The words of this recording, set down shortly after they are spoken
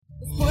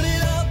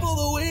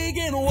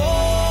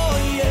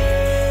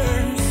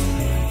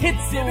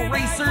It's the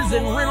Racers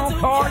and Rental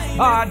Cars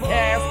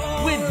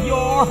Podcast with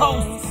your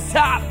host,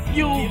 Top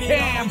Fuel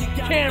Cam,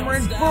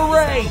 Cameron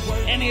Foray,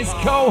 and his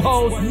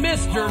co-host,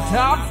 Mr.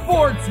 Top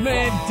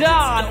Sportsman,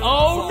 Don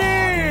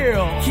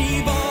O'Neill.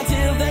 Keep on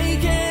till they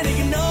can't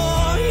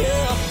ignore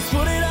you.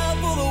 Put it up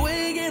for the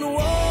Wigan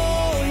Warriors.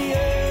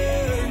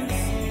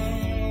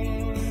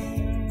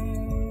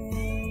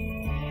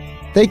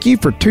 Thank you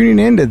for tuning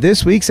in to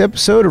this week's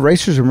episode of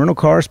Racers and Rental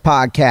Cars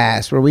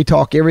Podcast, where we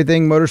talk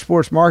everything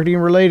motorsports marketing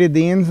related,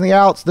 the ins and the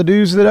outs, the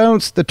do's, the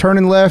don'ts, the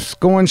turning lefts,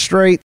 going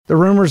straight, the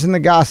rumors and the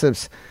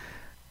gossips.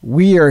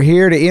 We are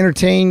here to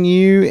entertain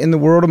you in the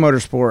world of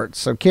motorsports.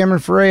 So Cameron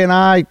Foray and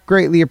I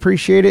greatly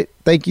appreciate it.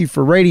 Thank you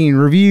for rating,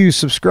 review,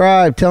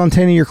 subscribe, telling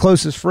 10 of your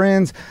closest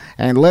friends,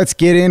 and let's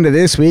get into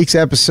this week's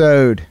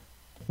episode.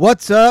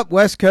 What's up,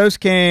 West Coast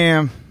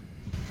Cam?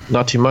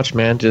 Not too much,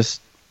 man.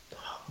 Just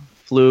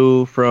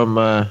flew from,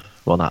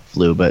 well, not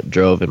flew, but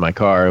drove in my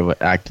car,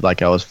 acted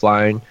like I was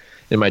flying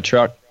in my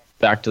truck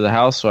back to the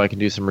house so I can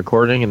do some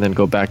recording and then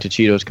go back to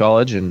Cheetos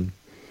College and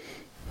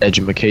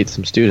educate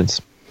some students.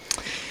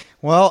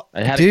 Well,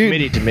 I had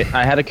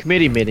a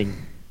committee meeting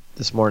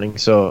this morning,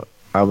 so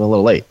I'm a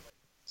little late.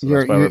 So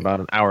that's why we're about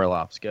an hour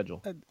off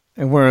schedule.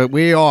 And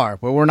we are,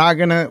 but we're not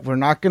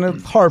gonna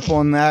harp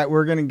on that.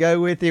 We're gonna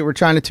go with it. We're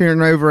trying to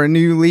turn over a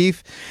new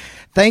leaf.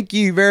 Thank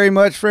you very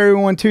much for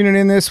everyone tuning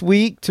in this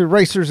week to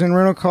Racers and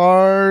Rental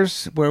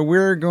Cars, where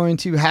we're going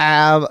to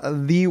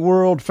have the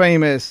world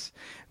famous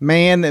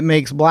man that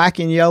makes black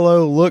and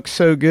yellow look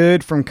so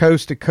good from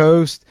coast to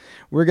coast.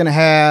 We're gonna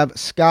have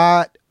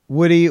Scott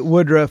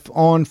Woodruff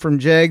on from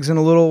Jegs in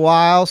a little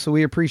while, so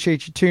we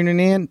appreciate you tuning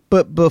in.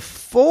 But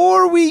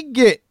before we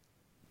get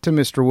to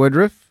Mr.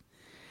 Woodruff,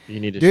 you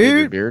need to shave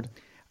your beard.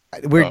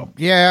 You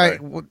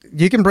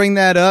can bring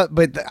that up,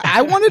 but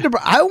I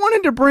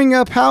wanted to bring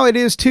up how it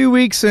is 2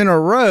 weeks in a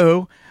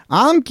row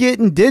I'm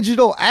getting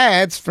digital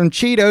ads from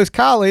Cheetos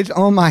College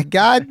on my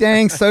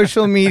goddamn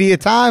social media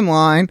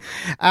timeline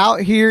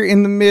out here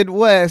in the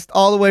Midwest,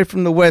 all the way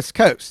from the West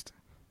Coast.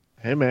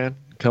 Hey man,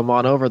 come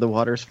on over. The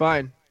water's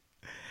fine.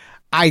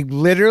 I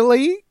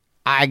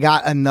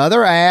got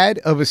another ad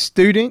of a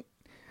student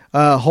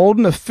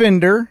holding a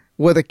fender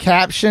with a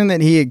caption that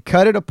he had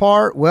cut it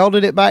apart,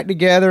 welded it back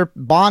together,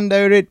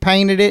 bondoed it,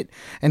 painted it,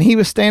 and he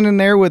was standing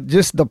there with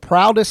just the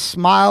proudest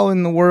smile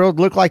in the world.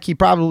 Looked like he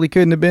probably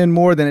couldn't have been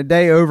more than a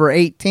day over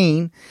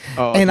 18.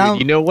 Oh, and dude,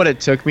 you know what it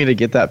took me to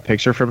get that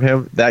picture from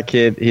him? That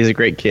kid, he's a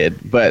great kid,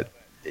 but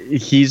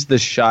he's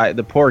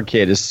the poor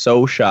kid is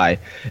so shy,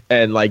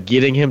 and like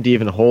getting him to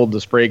even hold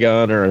the spray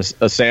gun or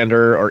a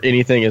sander or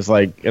anything is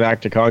like an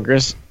act of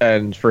Congress,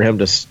 and for him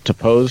to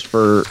pose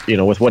for,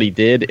 with what he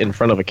did in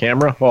front of a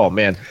camera, oh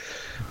man.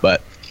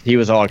 But he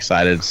was all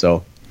excited,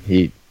 so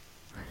he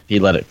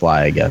let it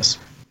fly, I guess.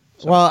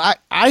 So. Well,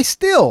 I'm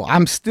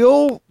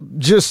still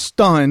just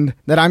stunned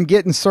that I'm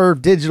getting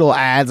served digital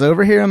ads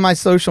over here in my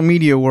social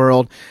media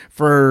world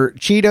for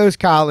Cheetos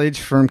College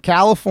from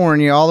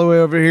California all the way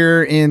over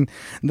here in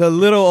the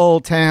little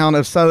old town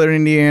of Southern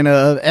Indiana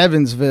of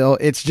Evansville.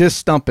 It's just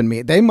stumping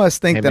me. They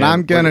must think that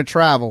I'm going to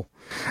travel.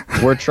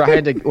 We're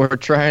trying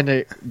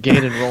to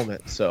gain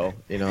enrollment, so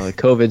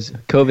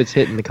COVID's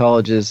hitting the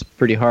colleges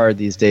pretty hard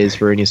these days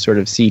for any sort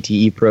of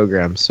CTE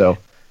program. So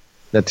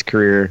that's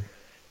career.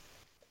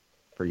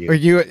 For you. Are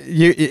you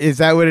is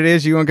that what it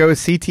is? You want to go with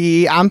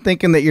CTE? I'm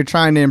thinking that you're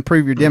trying to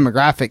improve your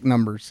demographic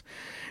numbers,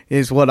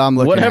 is what I'm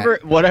looking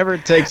at. Whatever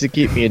it takes to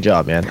keep me a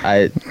job, man.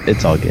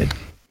 It's all good.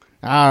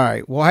 All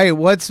right. Well, hey,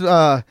 what's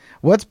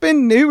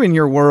been new in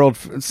your world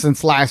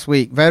since last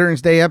week?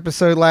 Veterans Day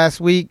episode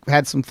last week.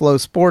 Had some Flow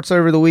Sports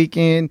over the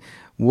weekend.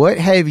 What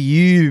have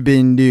you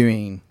been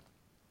doing?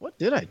 What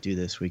did I do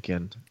this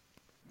weekend?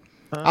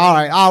 All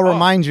right, I'll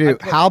remind you.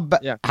 How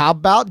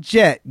about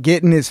Jet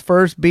getting his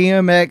first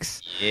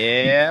BMX?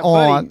 Yeah,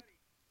 on. Buddy.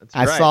 That's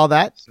I right. saw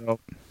that. So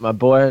my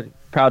boy,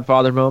 proud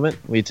father moment.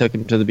 We took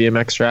him to the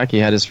BMX track. He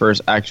had his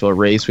first actual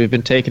race. We've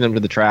been taking him to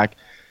the track,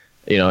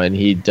 and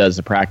he does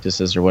the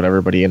practices or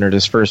whatever. But he entered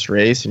his first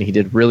race and he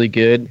did really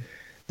good.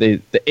 The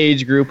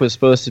age group was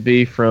supposed to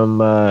be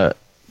from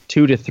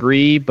 2 to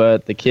 3,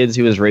 but the kids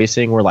he was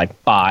racing were like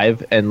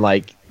 5, and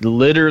like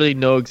literally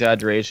no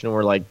exaggeration,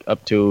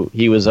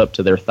 he was up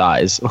to their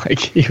thighs. Like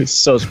he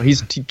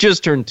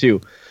just turned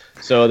 2.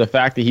 So the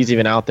fact that he's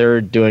even out there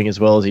doing as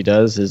well as he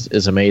does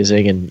is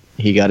amazing, and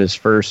he got his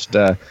first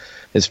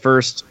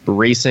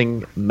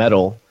racing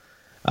medal.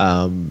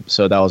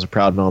 So that was a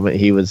proud moment.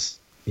 He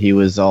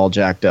was all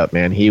jacked up,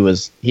 man.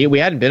 We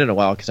hadn't been in a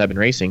while because I've been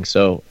racing,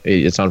 so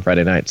it's on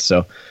Friday nights.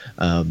 So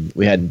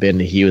we hadn't been.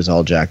 He was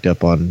all jacked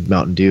up on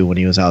Mountain Dew when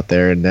he was out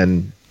there, and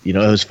then it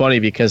was funny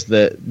because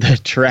the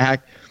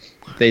track,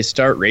 they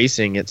start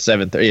racing at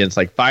 7:30. It's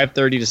like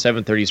 5:30 to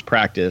 7:30 is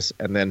practice,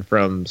 and then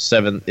from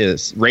 7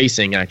 is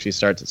racing actually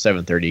starts at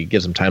 7:30.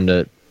 Gives them time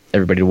to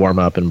everybody to warm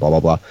up and blah blah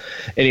blah.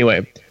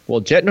 Anyway, well,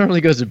 Jet normally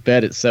goes to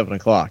bed at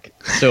 7:00,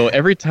 so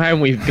every time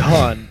we've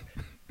gone,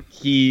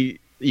 we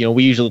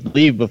usually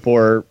leave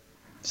before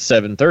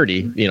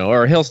 7:30,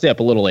 or he'll stay up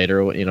a little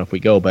later, if we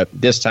go. But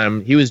this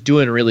time he was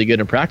doing really good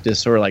in practice,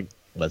 so we're like,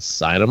 let's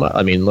sign him up.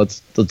 I mean,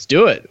 let's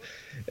do it.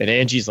 And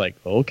Angie's like,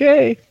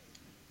 okay.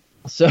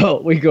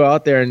 So we go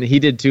out there, and he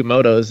did 2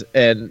 motos,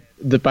 and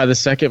by the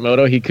second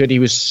moto, he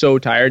was so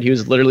tired. He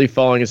was literally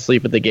falling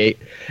asleep at the gate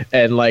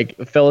and like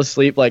fell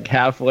asleep like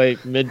halfway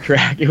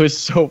mid-track. It was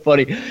so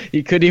funny.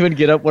 He couldn't even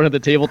get up one of the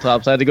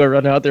tabletops. I had to go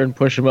run out there and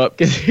push him up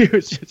because he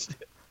was just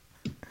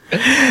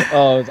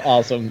oh, it's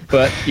awesome.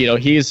 But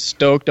he's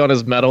stoked on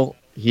his medal.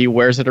 He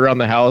wears it around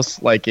the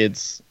house like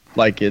it's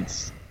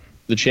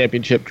the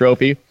championship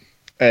trophy,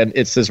 and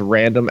it's this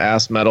random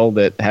ass medal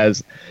that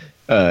has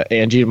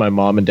Angie and my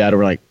mom and dad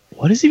were like,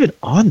 what is even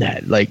on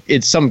that? Like,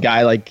 it's some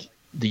guy like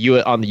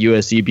on the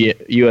USA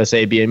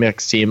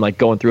BMX team, like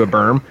going through a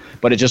berm,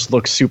 but it just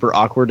looks super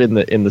awkward in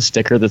the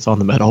sticker that's on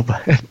the medal.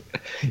 But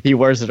he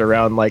wears it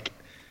around like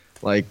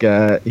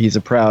he's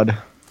a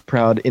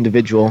proud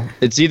individual.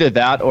 It's either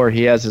that or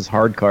he has his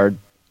hard card.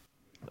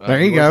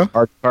 There you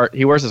go.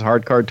 He wears his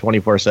hard card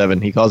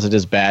 24/7. He calls it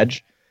his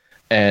badge,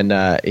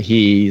 and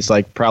he's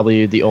like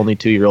probably the only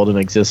 2-year-old in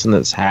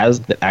existence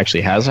that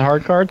actually has a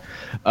hard card.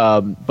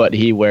 But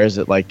he wears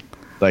it like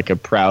a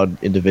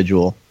proud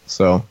individual.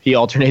 So he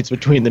alternates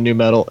between the new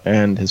medal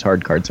and his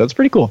hard card. So it's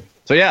pretty cool.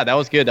 So yeah, that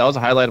was good. That was a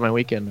highlight of my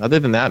weekend. Other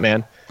than that,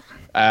 man,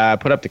 I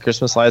put up the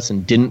Christmas lights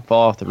and didn't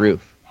fall off the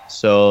roof.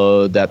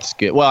 So that's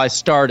good. Well, I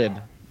started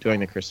doing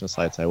the Christmas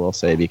lights, I will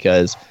say,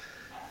 because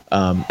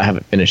I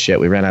haven't finished yet.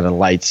 We ran out of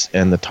lights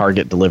and the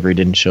Target delivery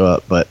didn't show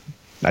up, but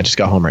I just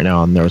got home right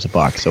now and there was a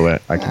box, so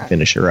I can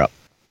finish her up.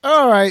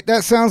 All right,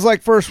 that sounds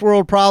like first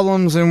world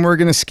problems, and we're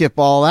going to skip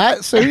all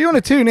that. So you want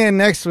to tune in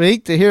next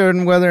week to hear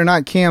whether or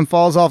not Cam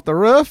falls off the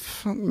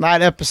roof.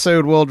 That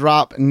episode will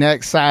drop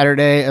next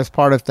Saturday as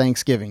part of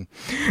Thanksgiving.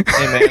 Hey,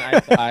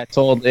 man, I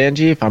told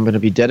Angie if I'm going to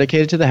be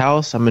dedicated to the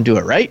house, I'm going to do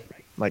it right.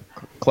 Like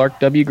Clark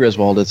W.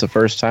 Griswold, it's the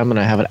first time when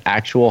I have an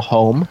actual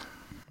home.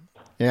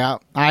 Yeah,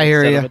 I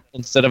hear you.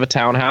 Instead of a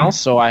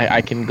townhouse, so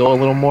I can go a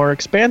little more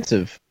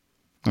expansive.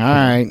 All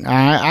right,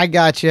 I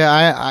got you.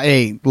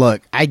 Hey,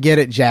 look, I get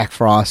it, Jack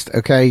Frost.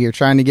 Okay, you're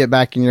trying to get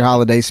back in your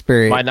holiday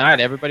spirit. Why not?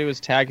 Everybody was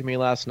tagging me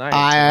last night.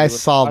 I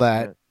saw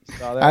that.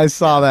 I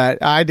saw that.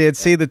 I did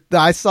see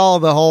I saw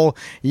the whole.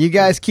 You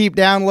guys keep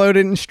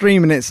downloading and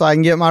streaming it so I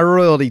can get my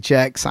royalty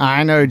checks.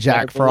 I know,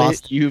 Jack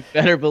Frost. You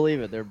better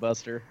believe it, there,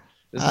 Buster.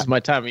 This is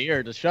my time of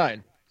year to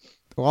shine.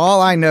 Well,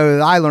 all I know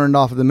that I learned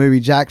off of the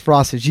movie Jack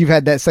Frost is you've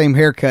had that same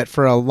haircut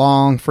for a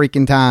long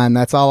freaking time.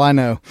 That's all I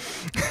know.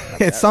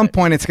 At some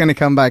point, it's going to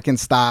come back in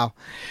style.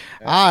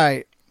 Yeah. All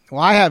right.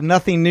 Well, I have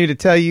nothing new to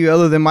tell you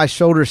other than my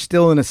shoulder's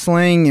still in a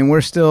sling, and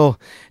we're still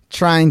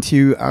trying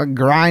to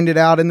grind it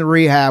out in the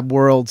rehab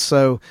world.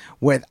 So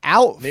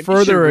without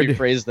further ado,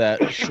 rephrase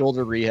that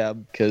shoulder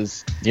rehab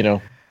because,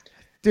 dude,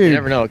 you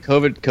never know.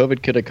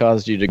 COVID could have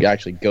caused you to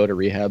actually go to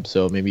rehab,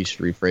 so maybe you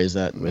should rephrase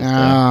that.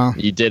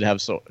 With you did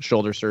have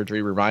shoulder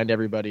surgery. Remind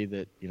everybody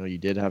that you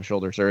did have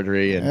shoulder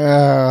surgery, and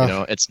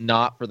it's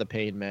not for the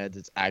pain meds.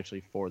 It's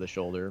actually for the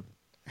shoulder.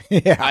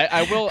 Yeah,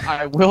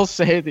 I will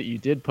say that you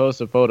did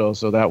post a photo,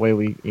 so that way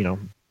we to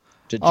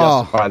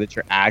justify that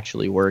you're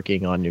actually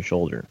working on your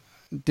shoulder,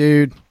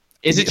 dude.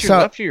 Is it your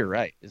left or your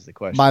right? Is the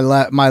question. My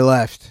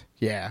left.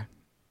 Yeah.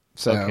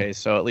 So, okay,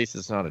 so at least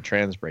it's not a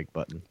trans brake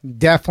button.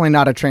 Definitely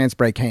not a trans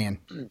brake hand.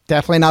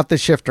 Definitely not the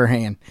shifter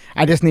hand.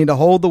 I just need to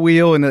hold the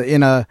wheel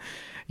in a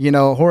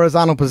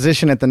horizontal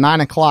position at the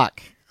 9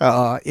 o'clock.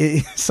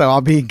 So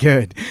I'll be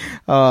good.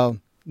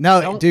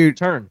 Dude,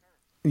 turn.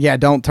 Yeah,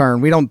 don't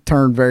turn. We don't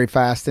turn very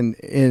fast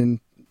in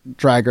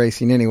drag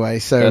racing anyway.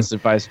 So best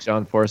advice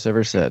John Force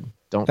ever said.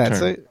 Don't turn.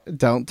 That's it.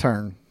 Don't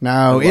turn.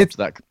 No, it's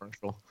that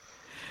commercial.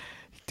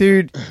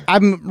 Dude,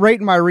 I'm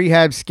rating my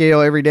rehab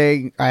scale every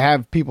day. I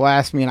have people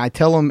ask me, and I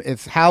tell them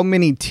it's how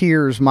many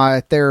tears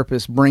my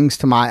therapist brings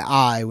to my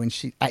eye when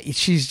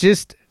she's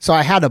just. So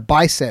I had a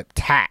bicep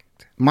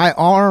tacked.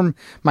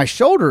 My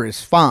shoulder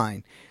is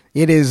fine.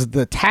 It is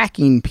the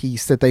tacking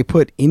piece that they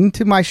put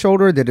into my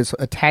shoulder that is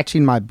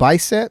attaching my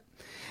bicep.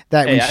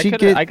 That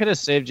I could have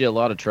saved you a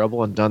lot of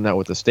trouble and done that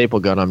with the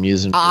staple gun I'm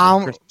using for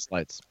the Christmas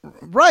lights.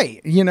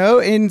 Right,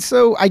 and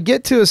so I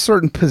get to a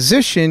certain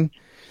position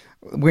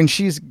when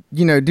she's,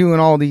 doing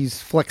all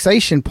these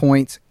flexation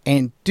points,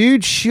 and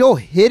dude, she'll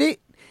hit it.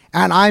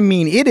 And I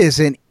mean, it is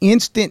an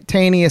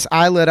instantaneous,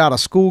 I let out a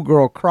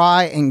schoolgirl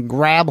cry and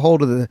grab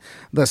hold of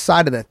the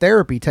side of the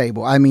therapy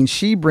table. I mean,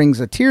 she brings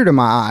a tear to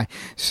my eye.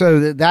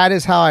 So that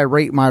is how I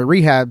rate my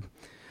rehab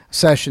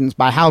sessions,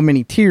 by how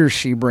many tears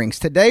she brings.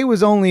 Today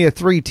was only a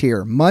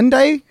 3-tier.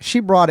 Monday, she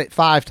brought it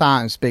 5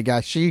 times, big guy.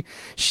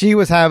 She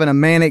was having a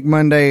manic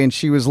Monday, and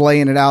she was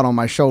laying it out on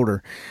my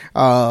shoulder.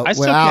 I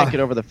still can't get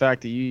over the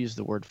fact that you use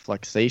the word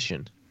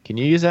flexation. Can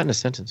you use that in a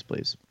sentence,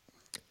 please?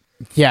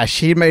 Yeah,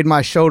 she made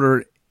my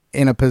shoulder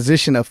in a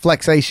position of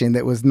flexation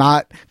that was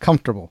not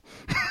comfortable.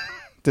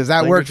 Does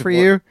that work for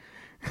you?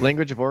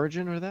 Language of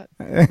origin or that?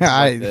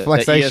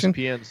 Flexation?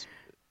 The ESPN's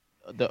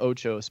the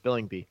Ocho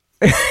spelling bee.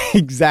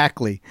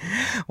 Exactly.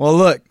 Well,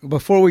 look,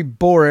 before we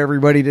bore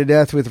everybody to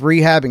death with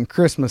rehab and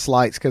Christmas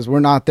lights, because we're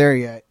not there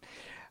yet,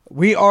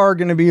 we are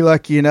going to be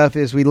lucky enough,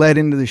 as we led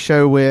into the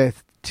show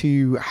with,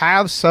 to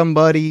have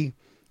somebody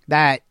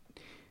that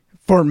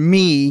for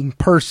me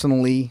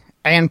personally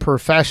and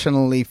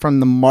professionally, from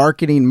the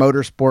marketing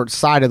motorsports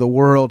side of the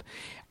world,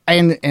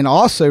 and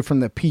also from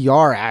the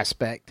PR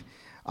aspect,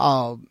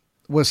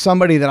 was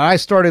somebody that I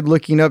started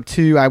looking up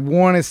to. I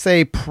want to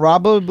say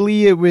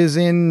probably it was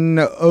in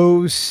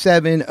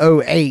 07,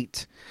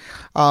 08,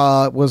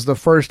 was the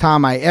first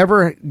time I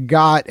ever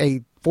got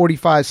a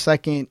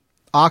 45-second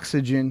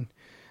oxygen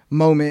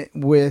moment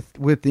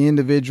with the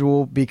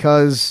individual,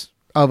 because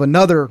of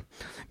another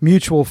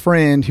mutual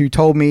friend who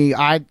told me,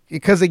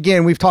 because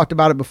again, we've talked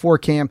about it before,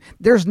 Cam,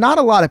 there's not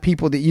a lot of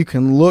people that you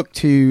can look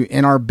to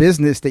in our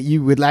business that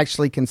you would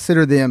actually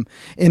consider them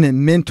in a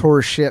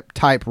mentorship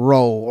type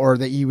role, or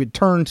that you would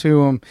turn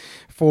to them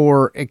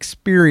for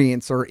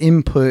experience or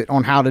input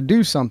on how to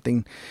do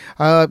something,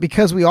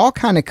 because we all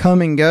kind of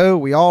come and go.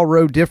 We all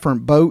row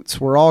different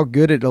boats. We're all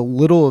good at a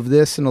little of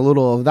this and a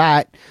little of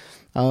that.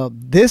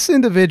 This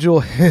individual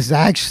has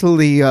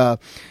actually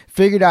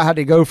figured out how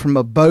to go from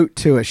a boat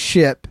to a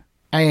ship,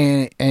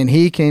 and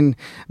he can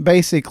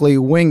basically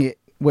wing it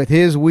with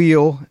his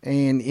wheel,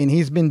 and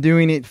he's been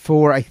doing it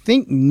for, I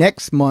think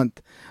next month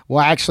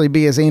will actually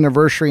be his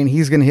anniversary, and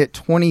he's going to hit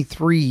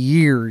 23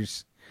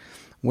 years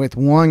with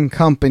one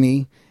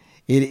company.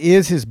 It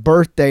is his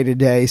birthday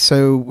today,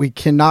 so we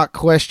cannot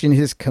question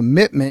his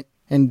commitment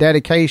and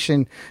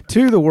dedication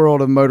to the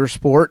world of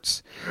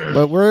motorsports.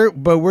 But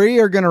we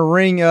are going to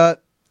ring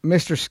up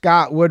Mr.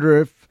 Scott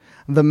Woodruff,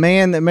 the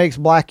man that makes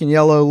black and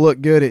yellow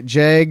look good at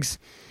Jegs.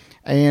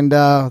 And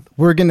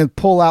we're going to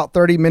pull out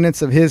 30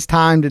 minutes of his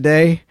time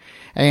today.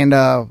 And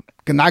I'm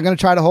not going to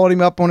try to hold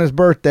him up on his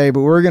birthday,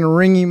 but we're going to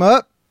ring him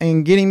up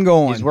and get him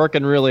going. He's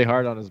working really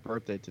hard on his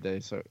birthday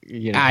today. So,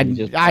 he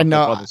just I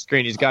know. Up on the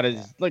screen. He's got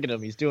his, look at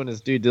him. He's doing his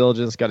due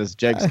diligence, got his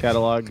Jegs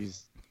catalog.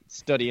 He's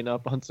studying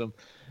up on some,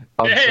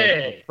 some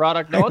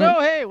product. No,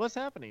 hey, what's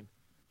happening?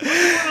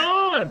 What's going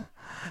on?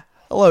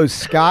 Hello,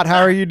 Scott. How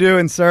are you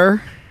doing, sir?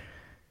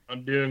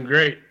 I'm doing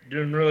great.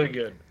 Doing really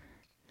good.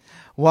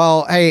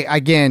 Well, hey,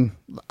 again,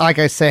 like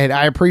I said,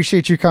 I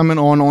appreciate you coming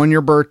on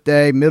your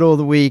birthday, middle of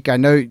the week. I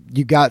know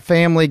you got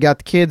family, got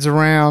the kids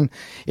around.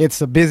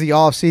 It's a busy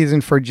off season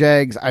for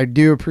Jegs. I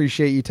do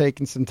appreciate you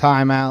taking some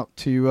time out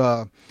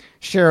to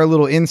share a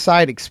little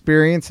insight,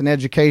 experience, and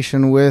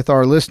education with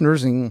our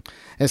listeners, and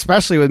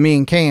especially with me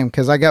and Cam,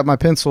 because I got my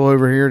pencil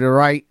over here to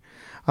write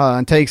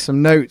and take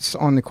some notes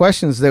on the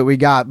questions that we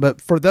got.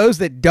 But for those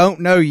that don't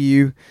know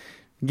you,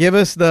 give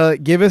us the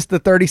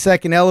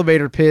 30-second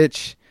elevator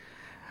pitch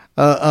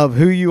of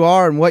who you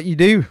are and what you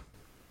do.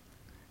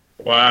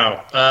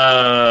 Wow.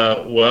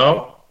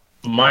 Well,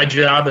 my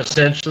job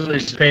essentially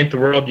is to paint the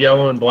world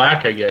yellow and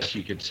black, I guess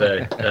you could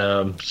say.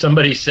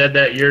 Somebody said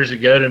that years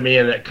ago to me,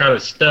 and that kind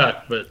of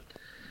stuck. But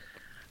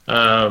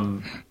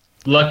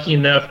lucky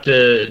enough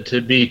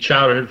to be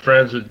childhood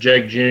friends with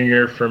Jeg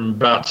Jr. from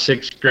about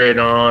 6th grade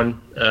on.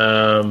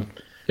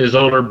 His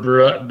older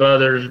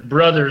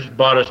brothers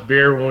bought us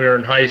beer when we were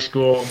in high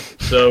school.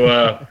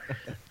 So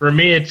for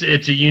me, it's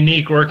a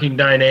unique working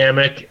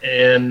dynamic.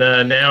 And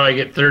now I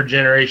get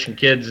third-generation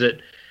kids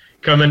that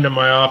come into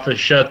my office,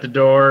 shut the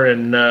door,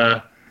 and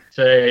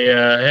say,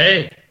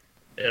 hey.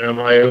 And I'm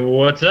like,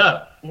 what's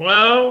up?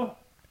 Well,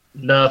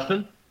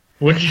 nothing.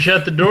 What'd you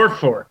shut the door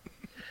for?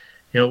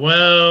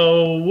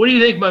 Well, what do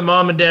you think my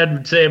mom and dad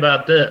would say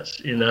about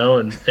this?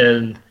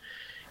 And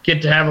get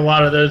to have a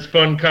lot of those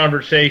fun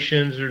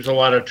conversations. There's a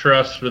lot of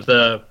trust with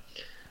the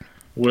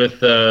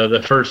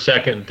first,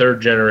 second, and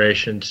third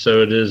generation.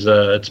 So it is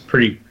it's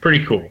pretty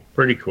cool.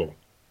 Pretty cool.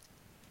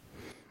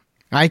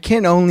 I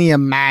can only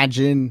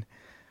imagine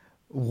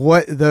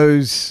what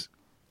those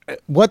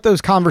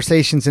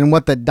conversations and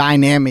what the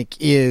dynamic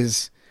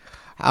is.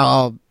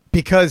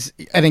 Because,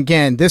 and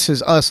again, this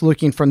is us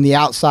looking from the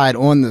outside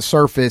on the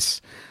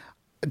surface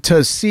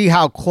to see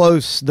how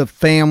close the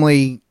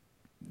family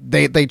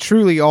they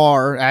truly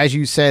are, as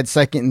you said,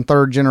 second and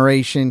third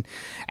generation,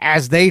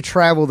 as they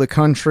travel the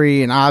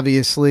country, and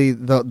obviously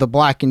the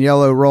black and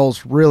yellow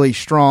rolls really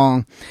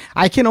strong.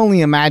 I can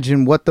only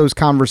imagine what those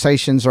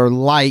conversations are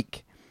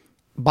like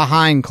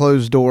behind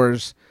closed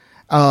doors,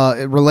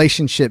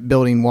 relationship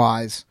building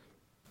wise.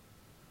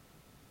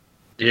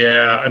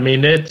 Yeah, I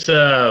mean, it's,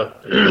 we're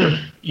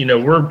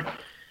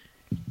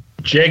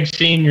Jeg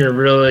Sr.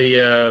 really,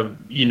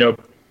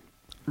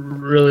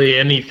 really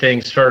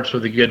anything starts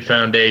with a good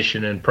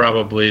foundation, and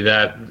probably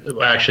that,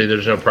 actually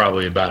there's no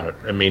probably about it.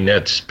 I mean,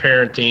 it's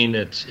parenting,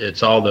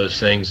 it's all those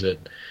things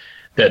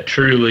that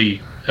truly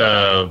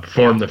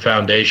form the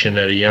foundation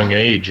at a young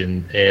age.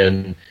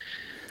 And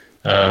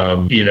Jeg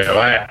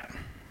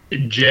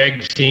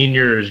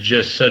Sr. is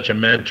just such a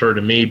mentor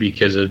to me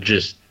because of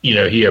just,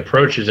 he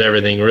approaches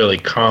everything really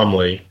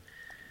calmly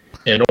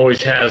and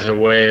always has a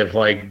way of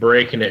like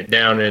breaking it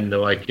down into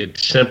like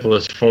its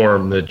simplest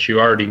form that you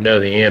already know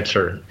the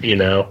answer,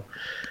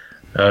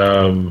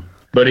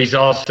 but he's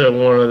also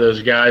one of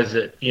those guys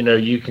that,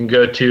 you can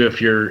go to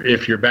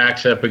if your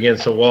back's up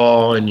against the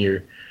wall and you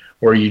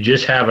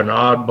just have an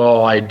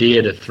oddball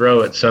idea to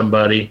throw at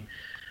somebody.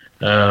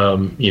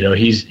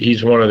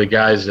 He's one of the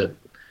guys that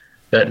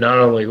that not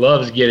only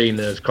loves getting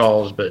those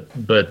calls,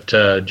 but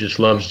just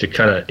loves to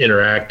kind of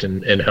interact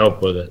and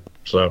help with it.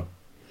 So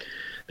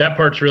that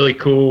part's really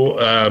cool.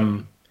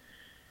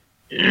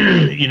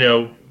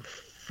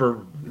 For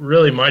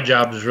really my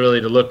job is really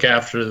to look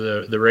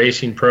after the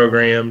racing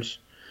programs,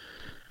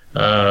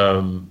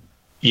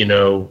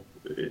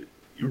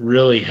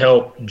 really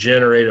help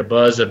generate a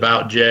buzz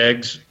about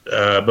JEGS,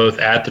 both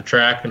at the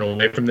track and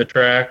away from the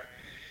track.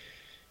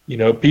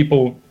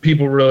 People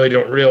really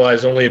don't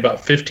realize only about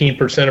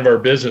 15% of our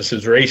business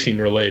is racing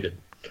related.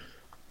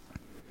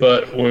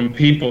 But when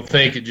people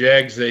think of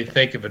JEGS, they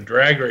think of a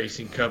drag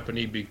racing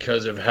company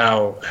because of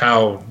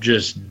how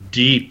just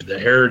deep the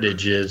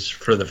heritage is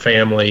for the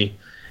family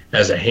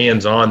as a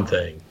hands-on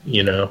thing.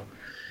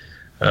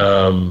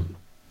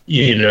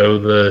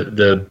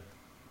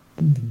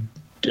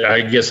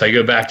 I guess I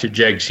go back to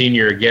JEGS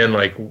Senior again.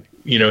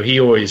 He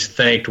always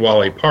thanked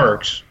Wally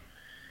Parks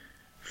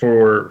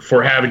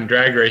for having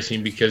drag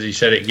racing, because he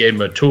said it gave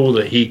him a tool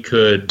that he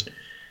could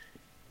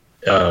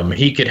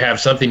have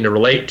something to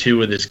relate to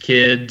with his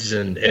kids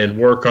and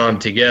work on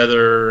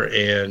together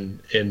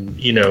and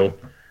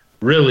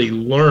really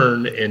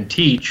learn and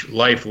teach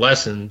life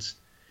lessons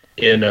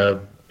in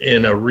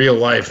a real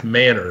life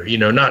manner.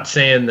 Not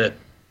saying that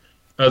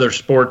other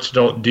sports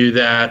don't do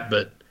that,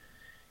 but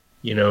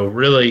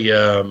really,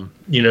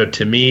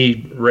 to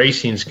me,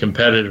 racing's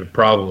competitive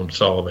problem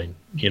solving.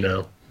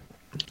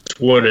 It's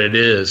what it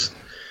is.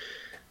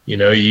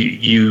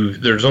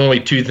 There's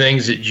only two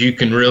things that you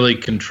can really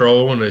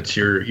control, and it's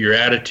your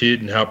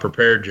attitude and how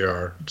prepared you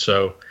are.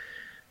 So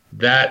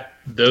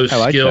those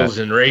skills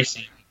in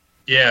racing,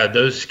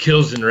 those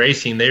skills in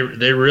racing, they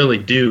really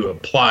do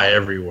apply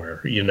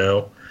everywhere.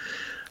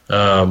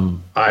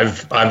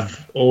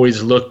 I've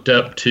always looked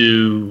up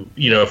to,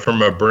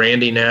 from a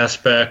branding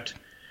aspect,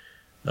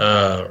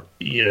 Roger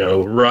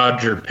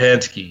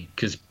Penske,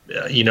 because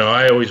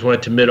I always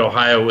went to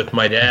Mid-Ohio with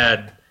my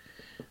dad,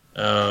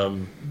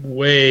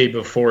 way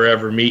before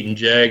ever meeting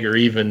Jeg, or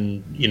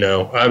even,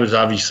 I was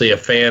obviously a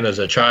fan as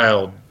a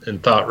child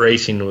and thought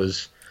racing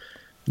was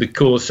the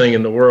coolest thing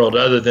in the world,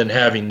 other than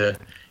having to,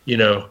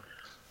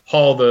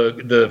 haul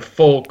the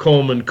full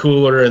Coleman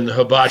cooler and the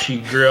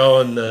hibachi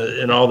grill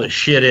and all the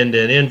shit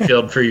into an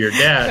infield for your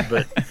dad.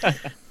 But,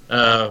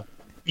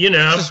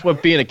 That's just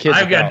what being a kid.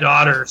 I've got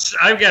daughters,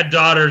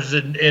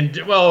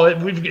 and well,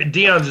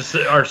 Dion's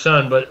our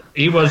son, but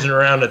he wasn't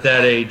around at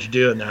that age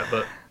doing that.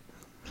 But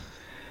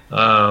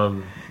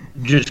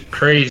just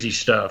crazy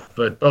stuff.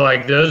 But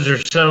like, those are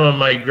some of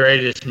my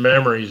greatest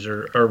memories,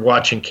 are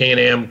watching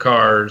Can-Am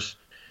cars,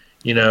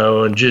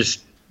 and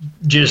just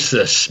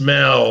the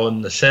smell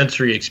and the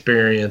sensory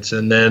experience,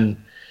 and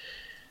then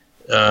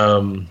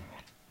to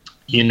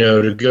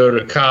go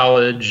to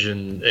college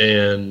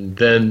and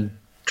then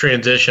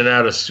transition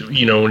out of,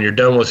 when you're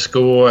done with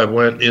school, I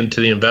went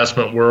into the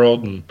investment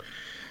world and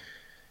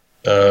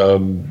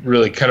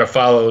really kind of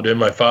followed in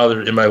my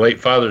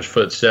late father's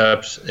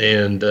footsteps,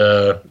 and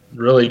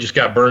really just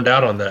got burned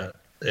out on that.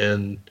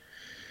 And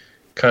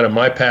kind of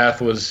my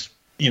path was,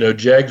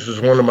 JEGS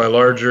was one of my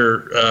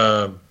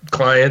larger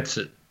clients.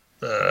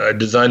 I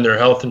designed their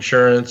health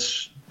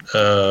insurance,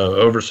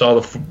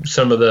 oversaw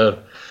some of the,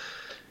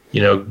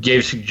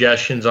 gave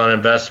suggestions on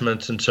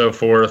investments and so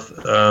forth,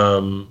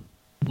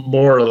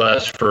 more or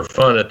less for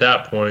fun at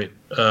that point.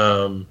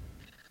 But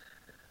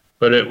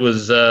it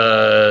was,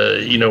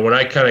 when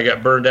I kind of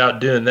got burned out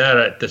doing that,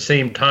 at the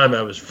same time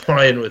I was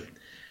flying with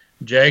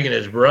Jag and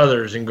his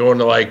brothers and going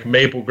to like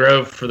Maple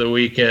Grove for the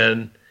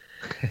weekend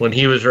when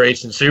he was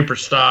racing super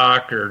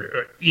stock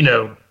or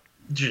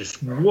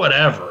just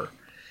whatever.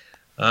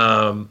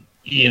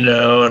 And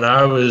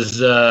I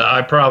was,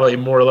 I probably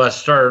more or less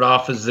started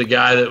off as the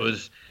guy that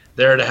was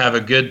there to have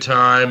a good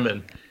time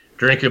and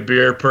drink a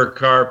beer per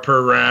car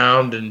per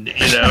round and,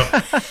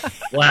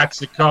 wax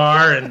the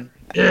car. And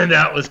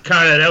that was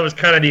kind of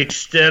the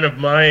extent of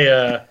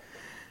my,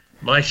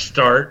 my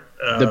start.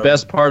 The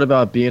best part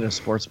about being a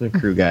Sportsman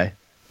Crew guy.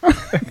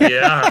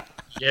 Yeah,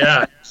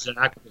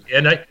 exactly.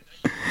 And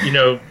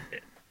so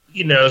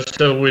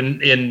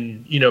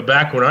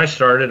back when I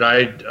started,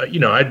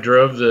 I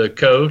drove the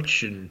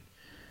coach and,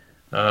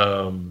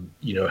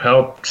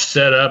 helped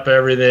set up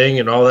everything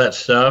and all that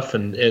stuff.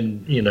 And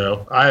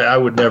I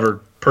would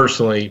never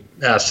personally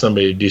ask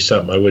somebody to do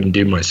something I wouldn't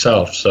do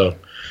myself. So,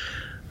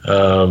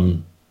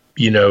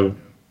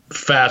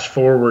 fast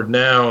forward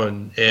now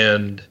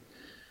and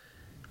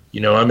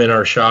I'm in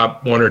our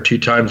shop 1 or 2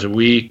 times a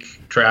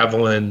week,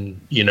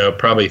 traveling,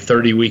 probably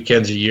 30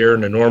 weekends a year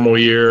in a normal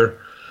year,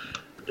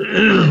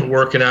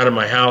 working out of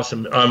my house.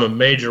 I'm a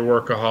major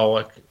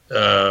workaholic,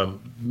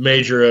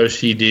 major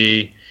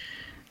OCD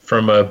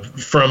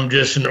from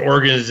just an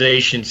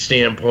organization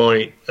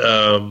standpoint.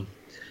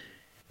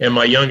 And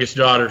my youngest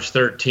daughter's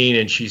 13,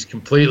 and she's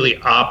completely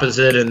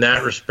opposite in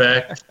that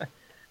respect,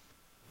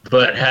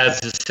 but has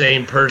the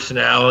same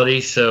personality.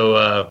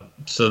 So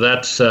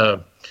that's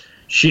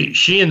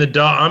she and the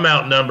dog. I'm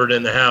outnumbered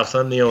in the house.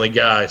 I'm the only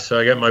guy. So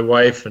I got my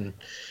wife and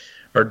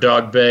our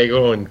dog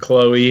Bagel and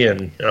Chloe,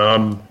 and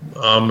I'm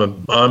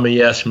a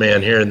yes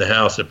man here in the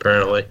house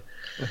apparently.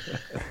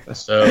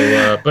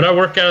 So, but I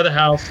work out of the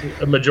house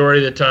a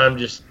majority of the time,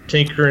 just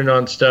tinkering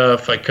on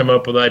stuff. I come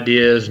up with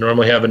ideas.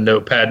 Normally have a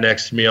notepad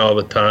next to me all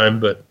the time,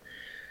 but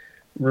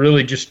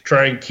really just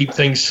try and keep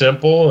things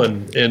simple,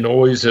 and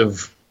always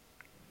have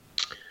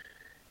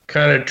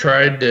kind of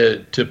tried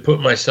to put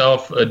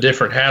myself a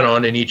different hat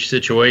on in each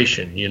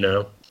situation, you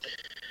know.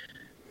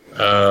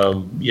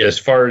 Yeah, as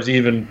far as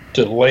even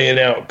to laying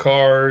out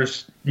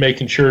cars,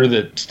 making sure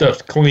that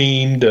stuff's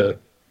clean, to,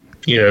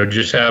 you know,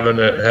 just having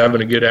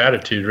a good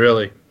attitude,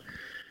 really.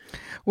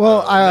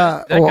 Well,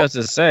 that goes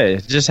to say,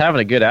 just having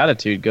a good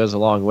attitude goes a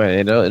long way.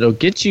 It'll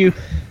get you,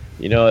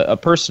 you know, a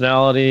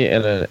personality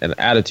and an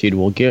attitude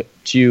will get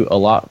you a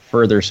lot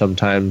further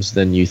sometimes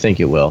than you think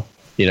it will.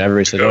 You know,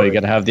 everybody says, "Oh, you got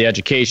to have the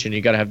education,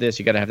 you got to have this,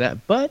 you got to have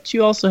that," but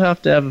you also have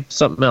to have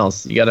something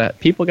else.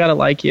 People got to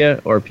like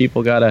you, or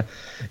people got to,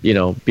 you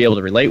know, be able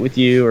to relate with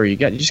you, or you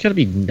just got to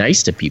be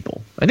nice to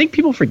people. I think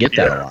people forget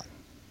that a lot.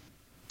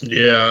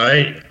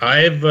 Yeah,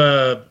 I've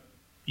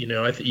you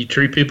know, you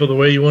treat people the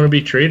way you want to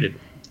be treated.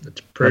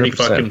 It's pretty 100%.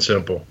 Fucking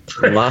simple.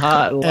 A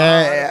lot of people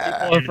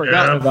have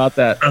forgotten about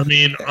that. I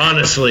mean,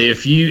 honestly,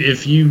 if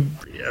you,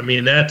 I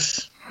mean,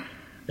 that's,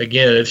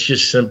 again, it's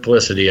just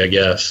simplicity, I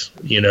guess.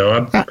 You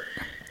know,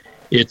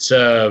 it's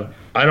I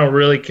don't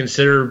really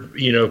consider,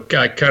 you know,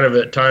 I kind of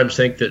at times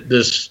think that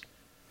this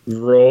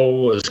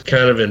role was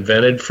kind of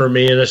invented for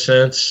me in a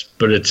sense,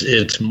 but it's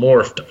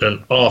morphed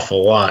an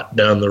awful lot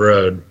down the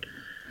road.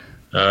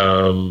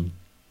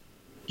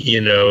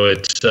 You know,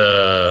 it's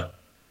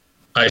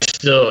I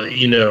still,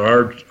 you know,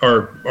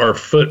 our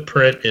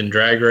footprint in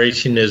drag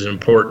racing is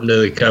important to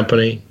the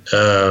company,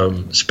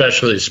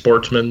 especially the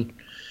sportsman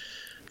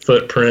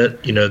footprint.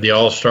 You know, the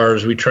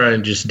All-Stars, we try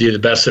and just do the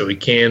best that we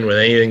can with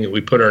anything that we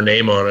put our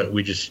name on it.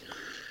 We just,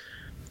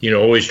 you know,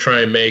 always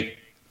try and make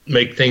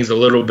things a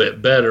little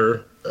bit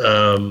better,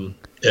 and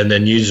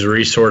then use the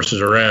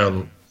resources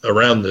around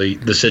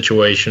the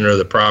situation or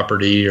the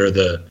property or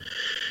the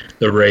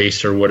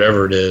race or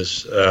whatever it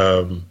is.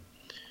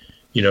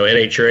 You know,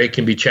 NHRA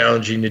can be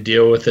challenging to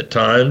deal with at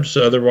times.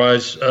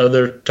 Otherwise,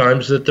 other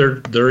times that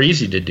they're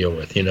easy to deal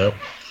with. You know,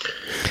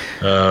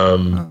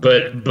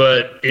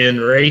 but in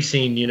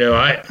racing, you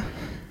know,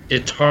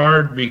 it's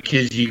hard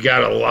because you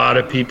got a lot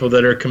of people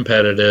that are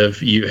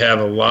competitive. You have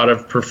a lot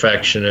of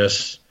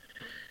perfectionists.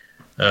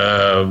 You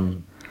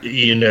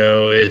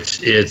know, it's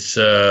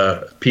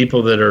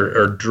people that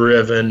are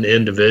driven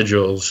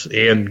individuals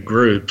and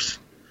groups.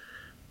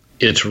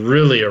 It's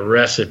really a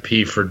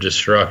recipe for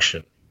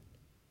destruction.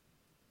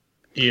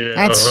 You know,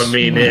 I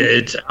mean,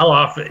 it's how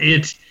often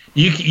it's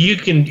you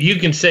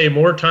can say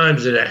more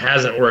times that it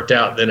hasn't worked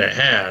out than it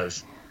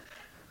has,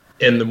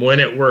 and when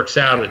it works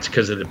out, it's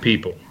because of the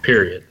people.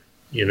 Period.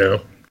 You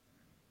know.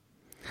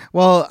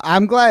 Well,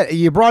 I'm glad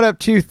you brought up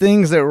two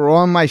things that were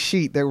on my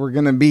sheet that were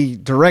going to be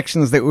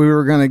directions that we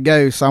were going to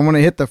go. So I want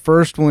to hit the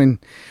first one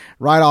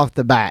right off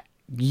the bat.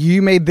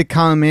 You made the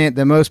comment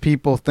that most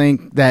people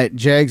think that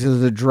Jegs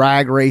is a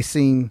drag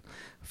racing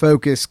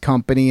focused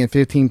company and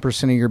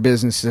 15% of your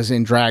business is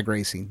in drag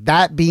racing.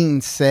 That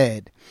being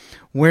said,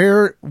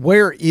 where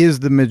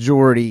is the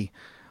majority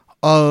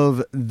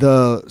of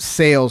the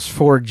sales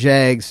for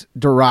Jegs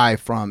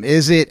derived from?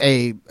 Is it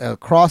a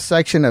cross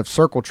section of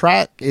circle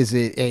track? Is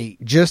it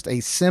just a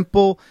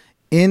simple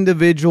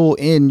individual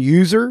end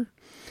user,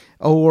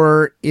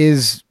 or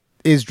is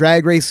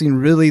drag racing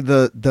really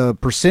the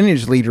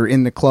percentage leader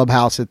in the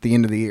clubhouse at the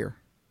end of the year?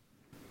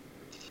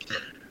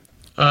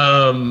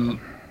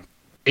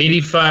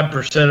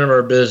 85% of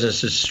our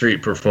business is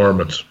street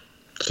performance.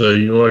 So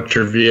you want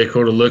your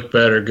vehicle to look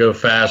better, go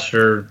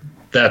faster.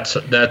 That's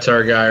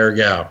our guy or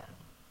gal.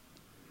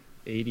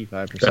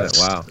 85%.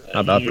 Wow. How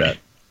about that?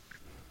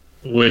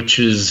 Which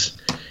is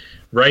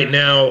right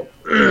now,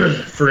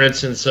 for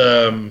instance,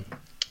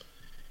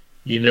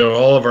 you know,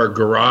 all of our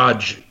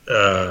garage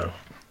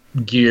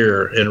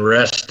gear and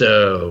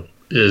resto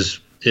is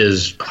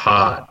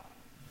hot.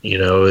 You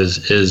know,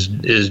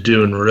 is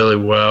doing really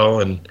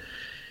well, and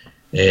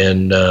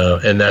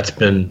that's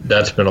been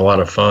a lot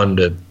of fun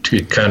to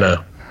kind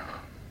of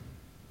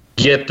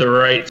get the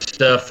right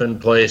stuff in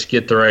place,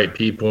 get the right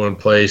people in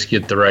place,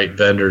 get the right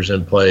vendors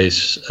in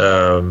place.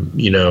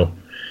 You know,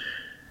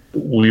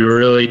 we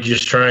really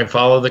just try and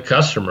follow the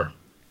customer,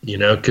 you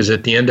know, because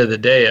at the end of the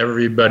day,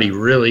 everybody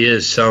really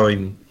is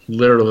selling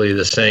literally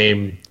the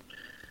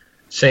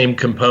same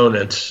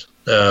components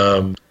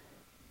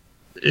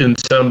in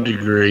some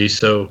degree.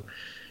 So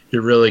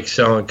you're really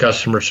selling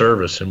customer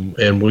service,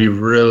 and we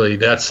really,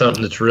 that's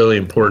something that's really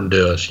important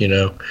to us. You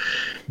know,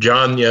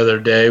 John the other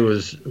day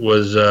was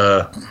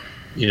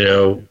you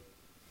know,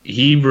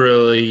 he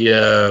really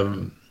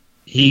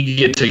he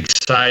gets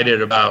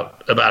excited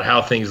about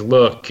how things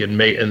look and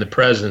the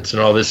presence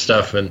and all this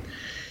stuff, and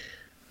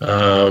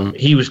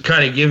he was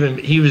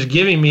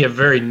giving me a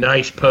very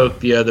nice poke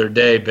the other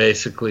day,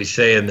 basically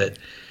saying that,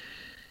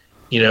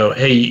 you know,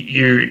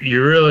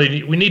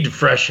 hey, we need to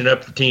freshen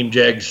up the Team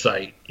Jag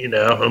site. You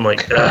know, I'm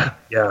like,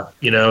 yeah,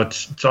 you know,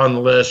 it's on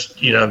the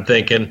list. You know, I'm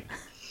thinking,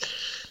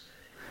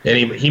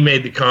 and he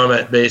made the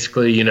comment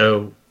basically, you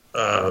know,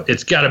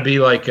 it's got to be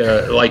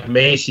like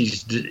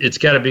Macy's. It's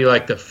got to be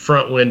like the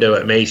front window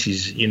at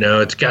Macy's. You know,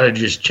 it's got to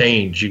just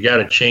change. You got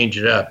to change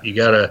it up.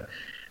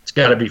 It's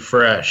got to be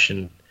fresh.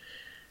 And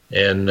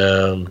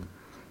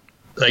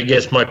I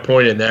guess my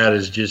point in that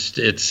is just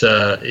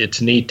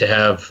it's neat to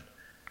have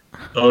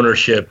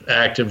ownership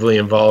actively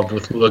involved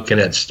with looking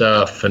at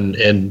stuff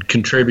and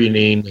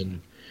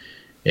contributing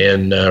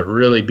and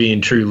really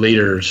being true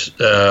leaders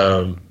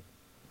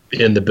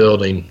in the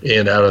building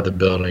and out of the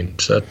building.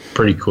 So that's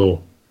pretty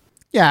cool.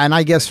 Yeah, and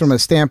I guess from a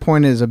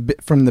standpoint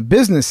from the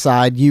business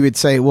side, you would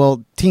say,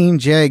 well, Team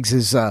Jegs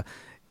is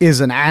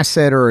an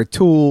asset or a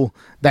tool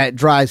that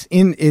drives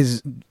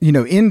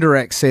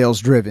indirect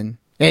sales driven.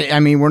 I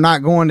mean, we're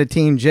not going to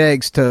Team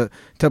Jegs to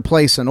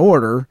place an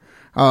order.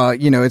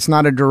 It's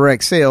not a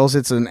direct sales.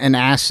 It's an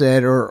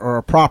asset or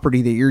a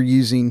property that you're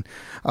using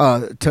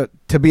to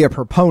be a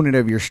proponent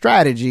of your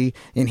strategy.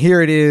 And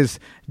here it is.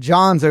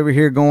 John's over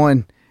here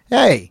going,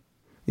 hey,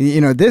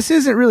 this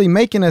isn't really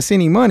making us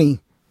any money,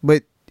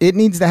 but it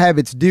needs to have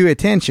its due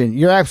attention.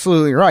 You're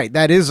absolutely right.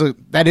 That is a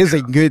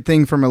good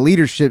thing from a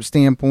leadership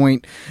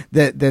standpoint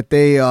that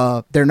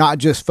they're not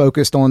just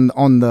focused on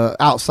the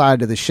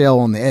outside of the shell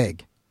on the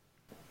egg.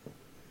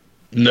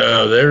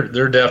 No,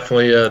 they're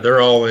definitely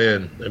they're all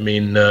in. I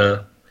mean,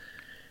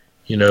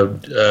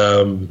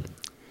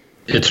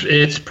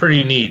 it's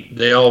pretty neat.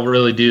 They all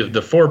really do.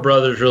 The four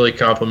brothers really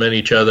complement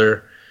each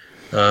other.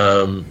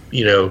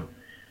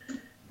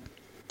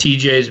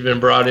 TJ's been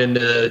brought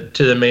into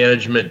the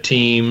management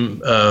team.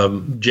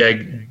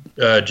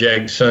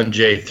 Jag's son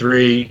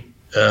J3.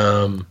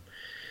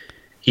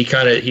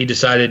 He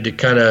decided to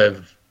kind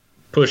of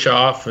push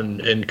off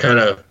and kind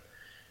of.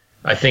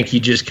 I think he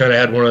just kind of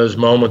had one of those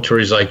moments where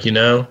he's like,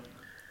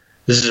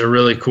 this is a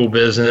really cool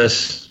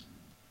business,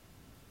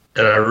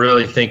 and I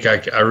really think I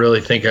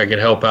could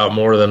help out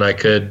more than I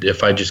could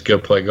if I just go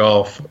play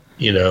golf.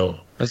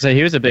 I say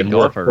he was a big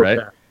golfer, right?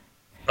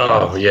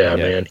 Oh yeah,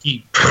 man.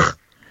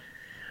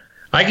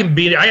 I can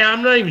beat.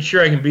 I'm not even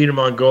sure I can beat him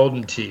on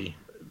Golden Tee,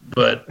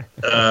 but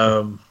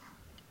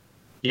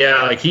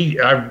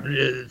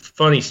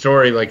funny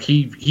story. Like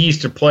he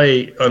used to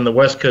play on the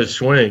West Coast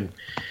swing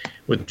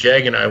with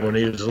Jag and I when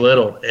he was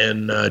little,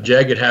 and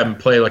Jag had had him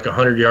play like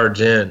 100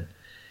 yards in,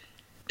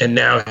 and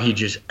now he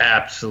just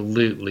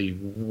absolutely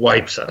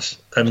wipes us.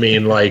 I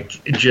mean,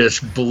 like, it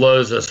just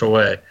blows us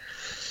away.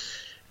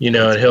 And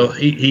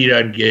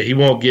he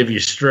won't give you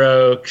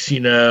strokes,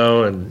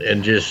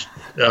 and just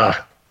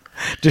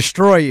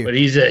destroy you. But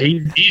he's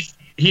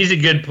a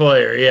good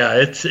player. Yeah,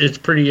 it's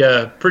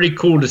pretty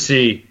cool to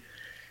see.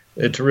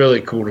 It's really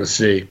cool to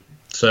see.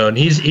 So, and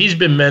he's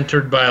been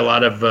mentored by a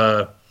lot of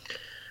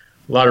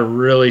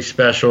really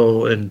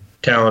special and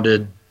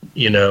talented,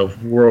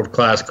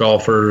 world-class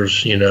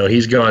golfers.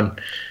 He's gone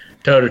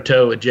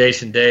toe-to-toe with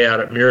Jason Day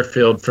out at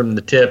Muirfield from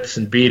the tips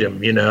and beat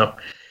him,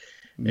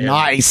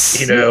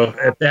 Nice.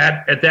 At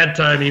that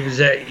time he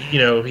was I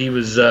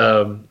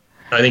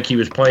think he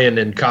was playing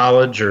in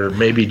college, or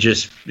maybe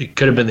just it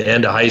could have been the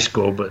end of high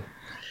school, but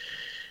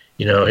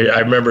I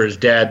remember his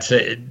dad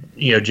saying,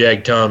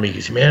 Jag telling me, he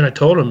said, man, I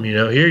told him,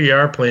 here you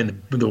are playing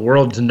the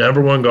world's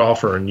 #1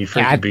 golfer, and you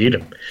freaking beat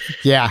him.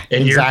 Yeah,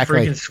 and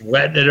exactly. You're freaking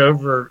sweating it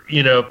over,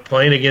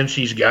 playing against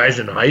these guys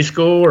in high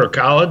school or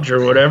college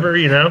or whatever,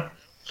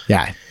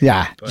 Yeah.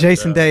 But,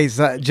 Jason Day's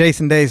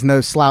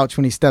no slouch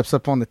when he steps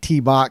up on the tee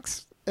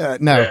box.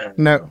 No,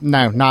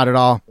 not at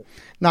all.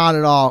 Not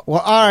at all.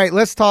 Well, all right,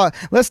 let's talk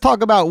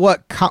about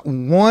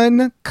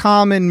one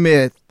common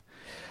myth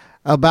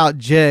about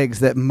Jegs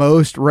that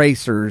most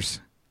racers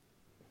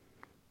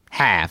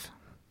have.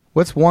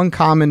 What's one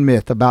common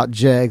myth about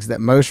Jegs that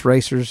most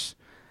racers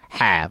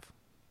have?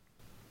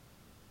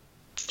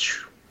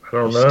 I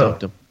don't know.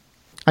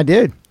 I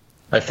did.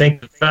 I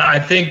think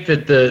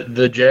that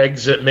the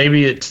Jegs,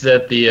 maybe it's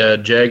that the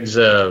Jegs,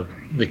 the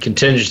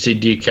contingency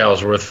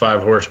decals are worth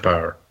 5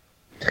 horsepower.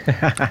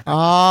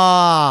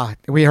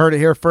 We heard it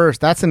here first.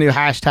 That's a new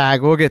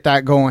hashtag. We'll get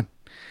that going.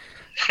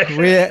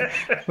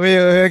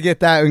 We'll get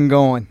that one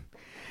going.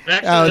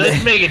 Actually,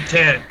 let's make it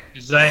 10,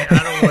 because I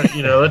don't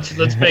want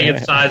let's make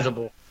it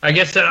sizable. I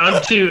guess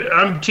I'm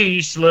too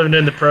used to living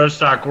in the pro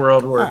stock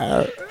world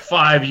where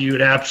 5 you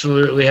would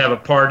absolutely have a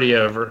party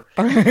over.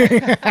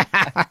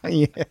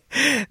 Yeah,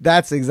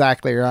 that's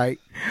exactly right.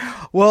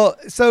 Well,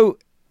 so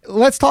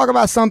let's talk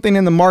about something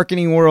in the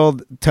marketing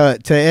world to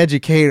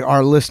educate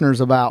our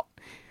listeners about.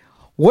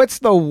 What's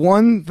the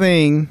one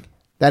thing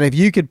that if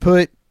you could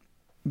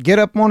get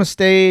up on a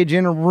stage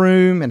in a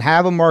room and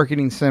have a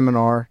marketing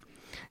seminar,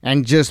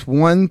 and just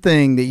one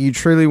thing that you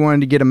truly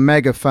wanted to get a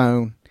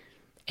megaphone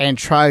and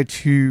try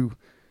to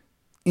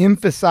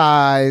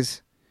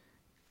emphasize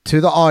to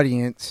the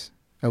audience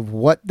of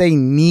what they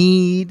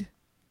need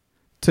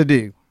to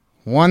do?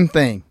 One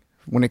thing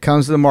when it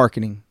comes to the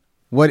marketing,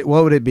 what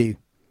would it be?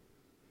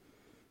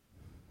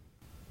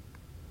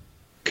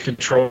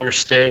 Control your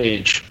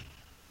stage,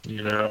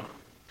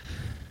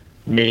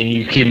 I mean,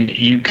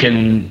 you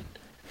can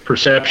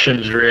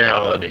perception's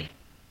reality.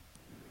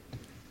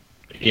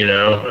 You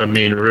know, I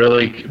mean,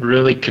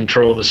 really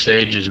control the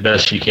stage as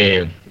best you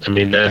can. I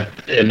mean,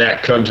 that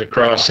comes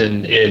across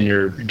in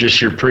your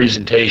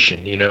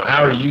presentation. You know,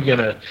 how do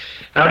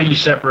you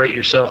separate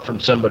yourself from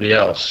somebody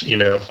else? You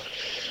know,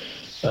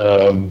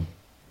 the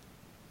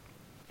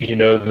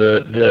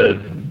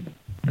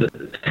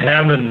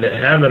having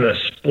a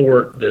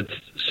sport that's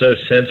so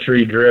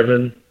sensory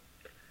driven,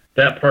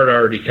 that part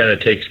already kind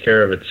of takes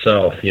care of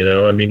itself. You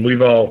know, I mean,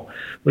 we've all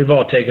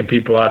taken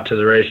people out to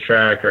the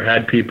racetrack or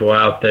had people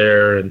out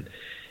there, and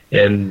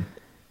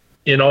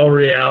in all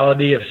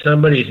reality, if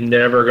somebody's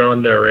never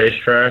gone to a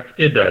racetrack,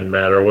 it doesn't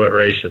matter what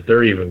race that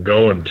they're even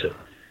going to.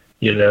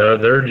 You know,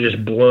 they're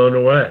just blown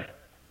away.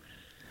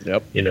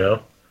 Yep. You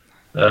know,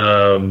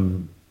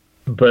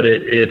 but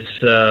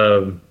it's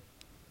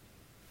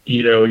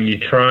you know, you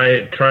try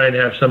and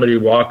have somebody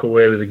walk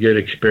away with a good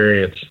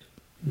experience.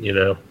 You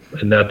know,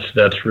 and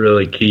that's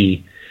really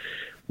key.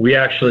 We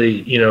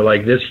actually, you know,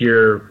 like this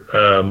year,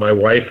 my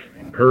wife,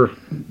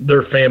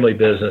 their family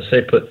business,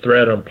 they put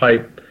thread on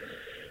pipe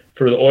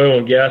for the oil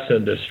and gas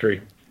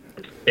industry.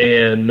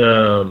 And,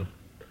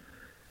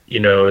 you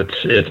know,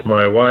 it's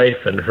my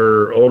wife and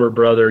her older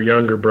brother,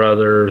 younger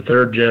brother,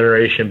 third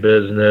generation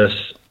business.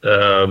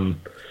 And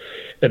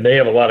they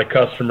have a lot of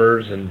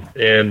customers and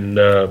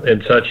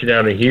such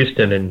down in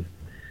Houston. And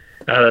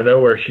out of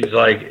nowhere, she's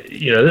like,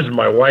 you know, this is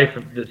my wife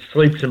that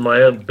sleeps in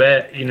my own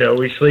bed. You know,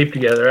 we sleep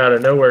together. Out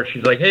of nowhere,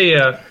 she's like, hey,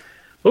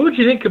 what would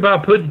you think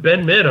about putting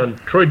Ben Mitt on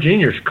Troy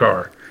Jr.'s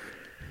car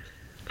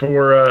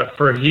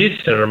for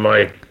Houston? I'm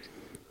like,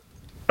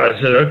 I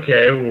said,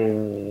 okay,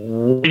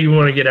 well, what do you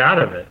want to get out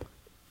of it?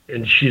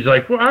 And she's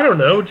like, well, I don't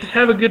know, just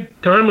have a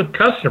good time with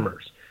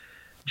customers.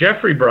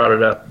 Jeffrey brought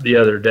it up the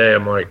other day.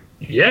 I'm like,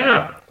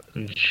 yeah.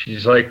 And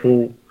she's like,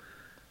 well,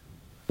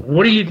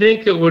 what do you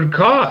think it would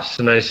cost?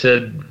 And I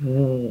said,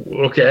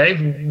 okay,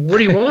 what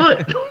do you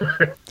want?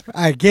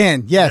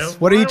 Again, yes. You know,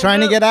 what are you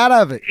trying to get out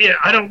of it? Yeah,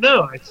 I don't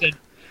know. I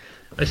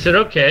said,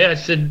 okay. I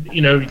said,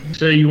 you know,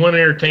 so you want to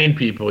entertain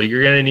people.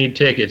 You're going to need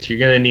tickets. You're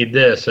going to need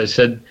this. I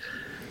said,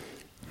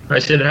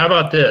 how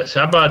about this?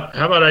 How about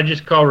I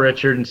just call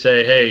Richard and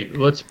say, hey,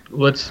 let's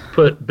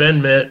put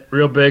Ben Mitt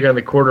real big on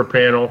the quarter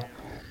panel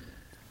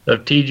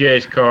of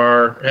TJ's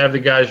car, have the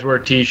guys wear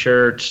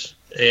T-shirts,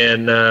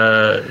 and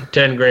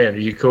 $10,000. Are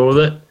you cool with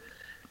it?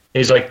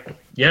 He's like,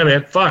 yeah,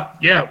 man, fuck,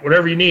 yeah,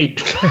 whatever you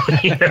need.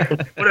 You know,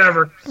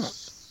 whatever.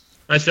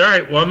 I said, all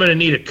right, well, I'm going to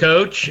need a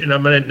coach, and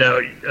I'm going to know.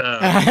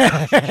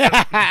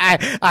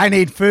 I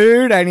need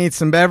food. I need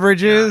some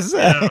beverages.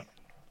 Yeah.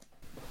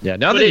 Yeah,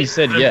 now that you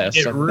said yes.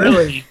 It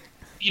really,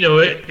 you know,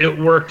 it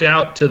worked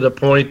out to the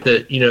point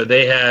that, you know,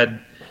 they had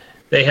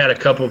a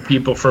couple of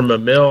people from a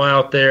mill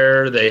out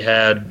there. They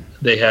had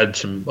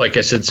some, like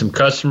I said, some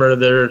customer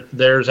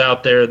theirs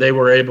out there. They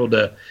were able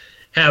to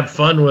have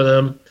fun with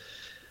them,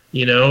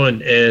 you know,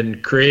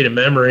 and create a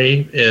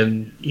memory.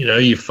 And, you know,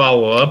 you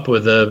follow up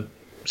with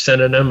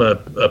sending them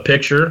a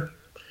picture.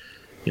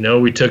 You know,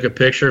 we took a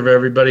picture of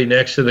everybody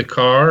next to the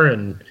car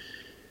and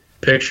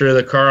picture of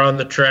the car on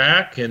the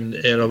track and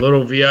a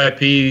little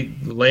VIP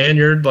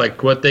lanyard,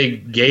 like what they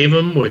gave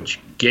them, which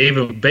gave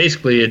them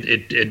basically they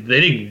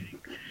didn't.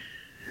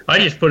 I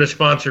just put a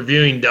sponsor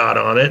viewing dot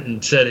on it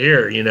and said,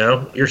 here, you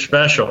know, you're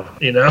special,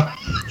 you know.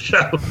 So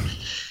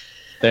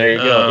there you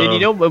go. And you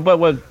know, but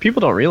what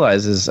people don't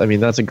realize is, I mean,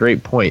 that's a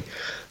great point.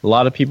 A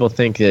lot of people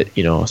think that,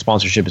 you know,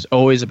 sponsorship is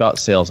always about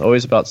sales,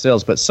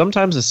 but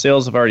sometimes the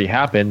sales have already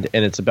happened,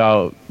 and it's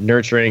about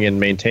nurturing and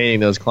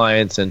maintaining those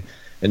clients and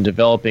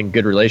developing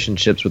good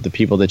relationships with the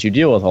people that you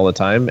deal with all the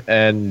time.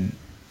 And,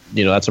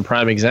 you know, that's a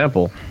prime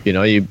example. You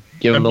know, you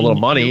give them a little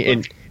money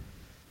and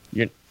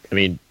you're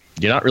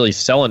not really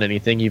selling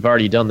anything. You've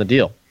already done the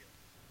deal.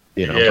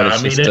 You know, yeah,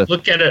 I mean,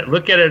 look at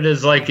it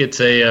as like it's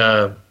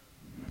a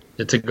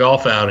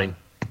golf outing.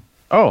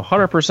 Oh,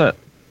 100%.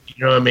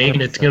 You know what I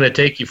mean? It's going to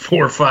take you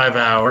 4 or 5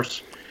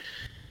 hours.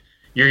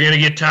 You're going to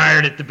get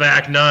tired at the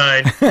back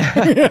 9,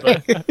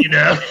 but, you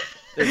know.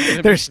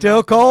 There's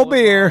still cold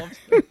beer.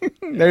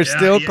 There's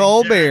still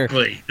cold beer.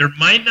 There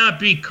might not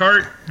be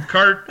cart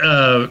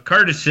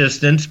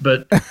assistance,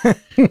 but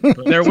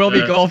there will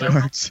be golf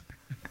carts.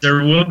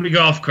 There will be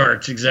golf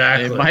carts,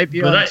 exactly. It might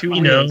be on 2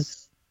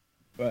 wheels.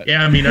 But.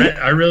 Yeah, I mean,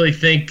 I really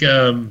think,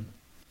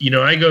 you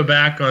know, I go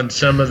back on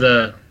some of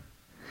the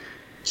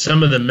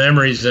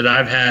memories that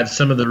I've had,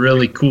 some of the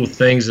really cool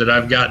things that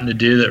I've gotten to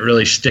do that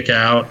really stick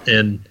out,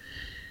 and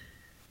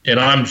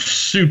I'm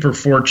super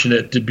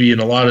fortunate to be in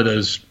a lot of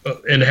those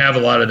and have a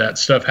lot of that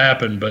stuff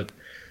happen. But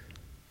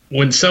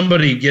when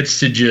somebody gets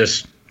to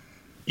just,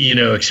 you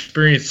know,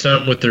 experience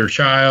something with their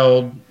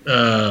child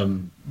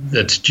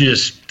that's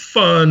just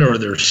fun, or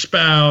their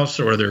spouse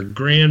or their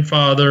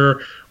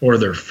grandfather or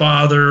their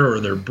father or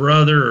their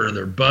brother or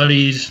their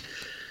buddies,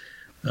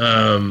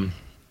 you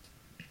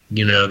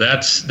know,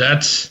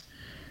 that's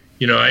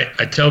you know,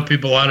 I tell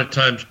people a lot of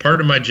times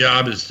part of my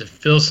job is to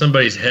fill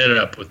somebody's head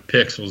up with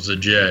pixels of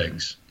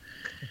jegs.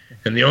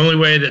 And the only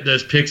way that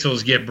those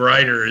pixels get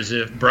brighter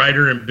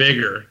and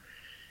bigger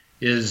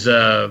is,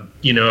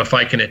 if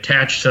I can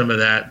attach some of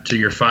that to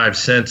your five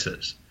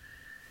senses.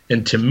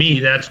 And to me,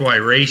 that's why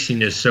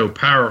racing is so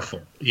powerful,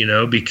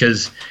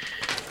 because,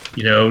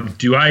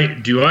 do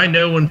I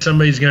know when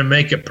somebody's going to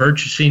make a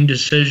purchasing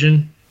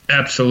decision?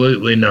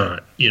 Absolutely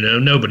not.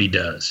 Nobody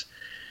does.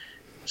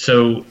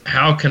 So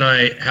how can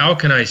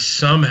I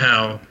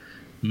somehow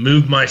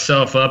move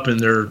myself up in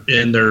their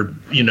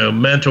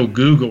mental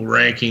Google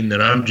ranking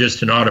that I'm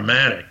just an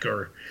automatic,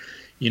 or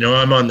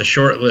I'm on the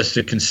short list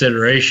of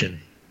consideration?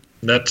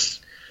 That's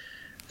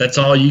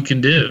all you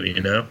can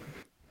do.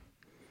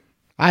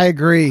 I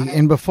agree.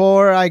 And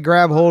before I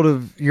grab hold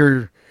of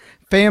your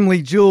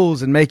family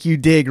jewels and make you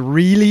dig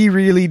really,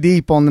 really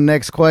deep on the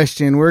next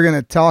question, we're going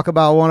to talk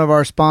about one of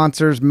our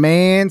sponsors,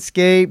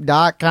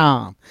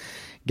 manscaped.com.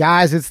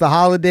 Guys, it's the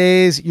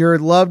holidays. Your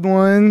loved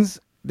ones,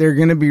 they're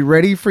going to be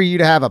ready for you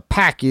to have a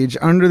package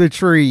under the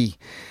tree.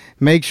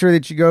 Make sure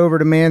that you go over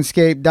to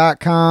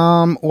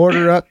manscaped.com,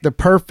 order up the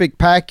perfect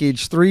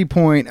package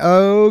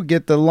 3.0,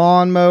 get the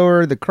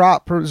lawnmower, the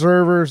crop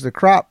preservers, the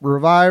crop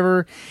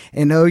reviver,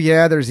 and oh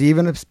yeah, there's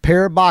even a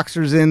pair of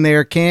boxers in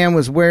there. Cam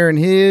was wearing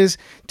his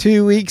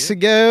 2 weeks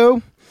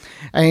ago,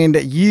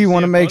 and you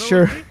want to make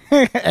sure.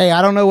 Hey,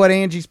 I don't know what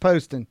Angie's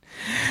posting.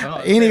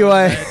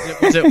 Anyway,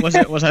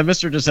 was I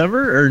Mr.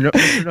 December or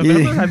Mr.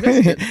 November? I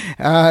missed it.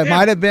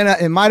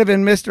 It might have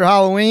been Mr.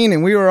 Halloween,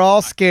 and we were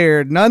all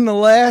scared.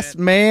 Nonetheless,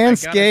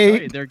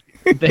 Manscaped.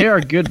 They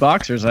are good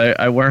boxers.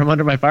 I wear them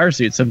under my fire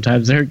suit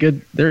sometimes. They're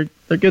good. They're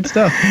good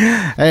stuff.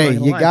 Hey,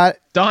 you got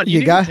Don.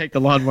 You got to take the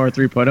lawnmower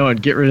 3.0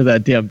 and get rid of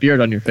that damn beard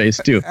on your face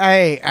too.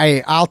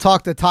 Hey, I'll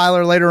talk to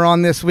Tyler later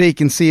on this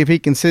week and see if he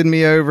can send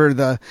me over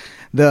the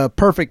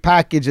perfect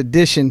package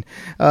edition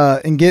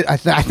and get.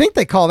 I think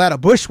they call that a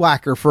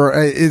bushwhacker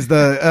for is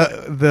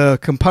the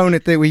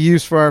component that we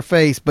use for our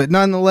face. But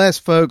nonetheless,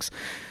 folks,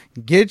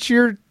 get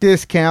your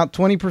discount,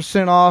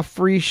 20% off,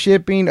 free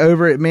shipping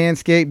over at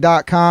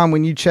manscaped.com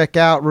when you check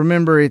out.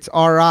 Remember, it's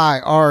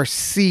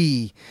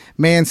RIRC,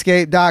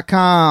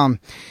 manscaped.com.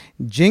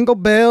 Jingle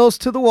bells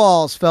to the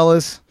walls,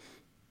 fellas.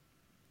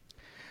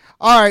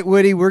 All right,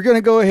 Woody, we're going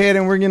to go ahead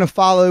and we're going to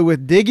follow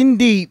with digging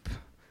deep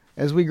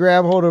as we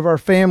grab hold of our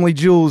family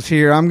jewels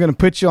here. I'm going to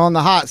put you on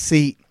the hot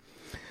seat.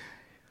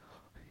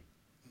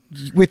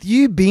 With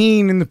you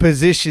being in the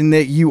position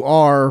that you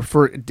are,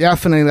 for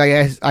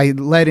definitely, I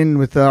let in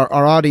with our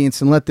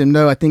audience and let them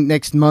know, I think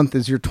next month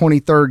is your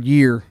 23rd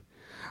year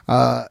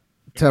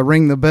to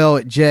ring the bell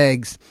at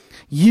JEGS.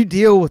 You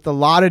deal with a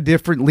lot of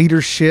different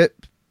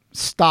leadership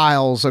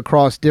styles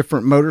across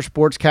different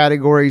motorsports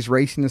categories,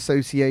 racing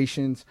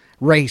associations,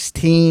 race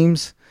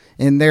teams,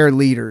 and their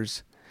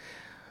leaders.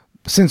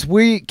 Since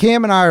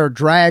Cam and I are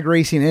drag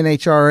racing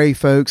NHRA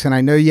folks, and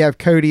I know you have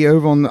Cody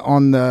over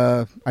on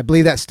the I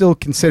believe that's still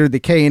considered the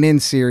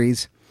K&N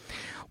series.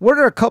 What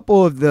are a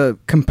couple of the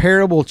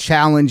comparable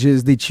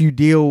challenges that you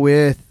deal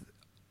with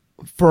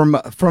from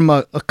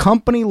a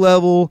company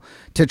level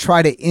to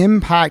try to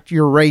impact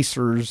your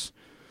racers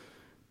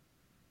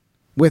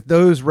with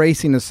those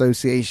racing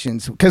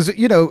associations? Because,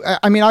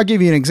 I'll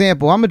give you an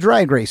example. I'm a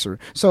drag racer.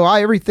 So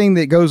everything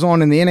that goes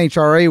on in the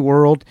NHRA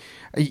world,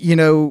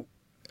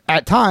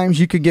 at times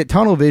you could get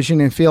tunnel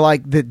vision and feel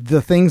like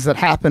the things that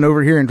happen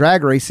over here in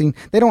drag racing,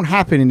 they don't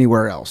happen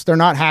anywhere else. They're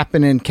not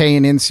happening in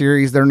K&N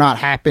series. They're not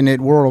happening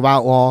at World of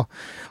Outlaw.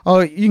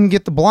 You can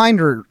get the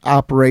blinder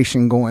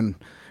operation going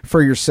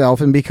for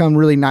yourself and become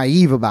really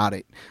naive about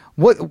it.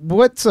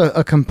 What's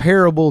a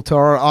comparable to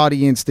our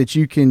audience that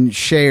you can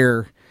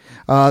share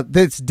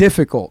that's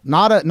difficult,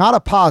 not a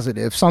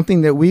positive,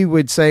 something that we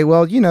would say,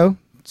 well,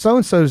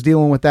 so-and-so's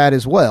dealing with that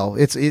as well.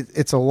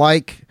 It's a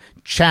like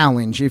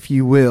challenge, if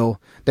you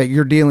will, that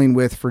you're dealing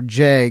with for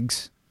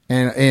JEGS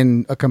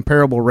and a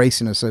comparable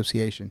racing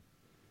association?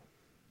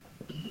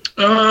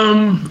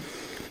 That's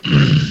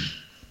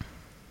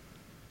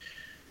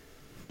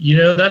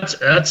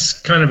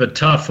kind of a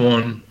tough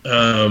one,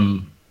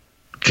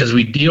 because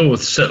we deal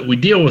with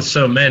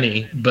so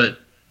many, but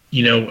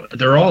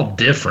they're all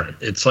different.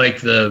 It's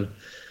like the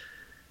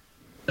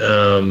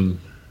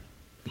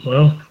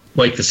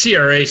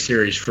CRA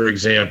series, for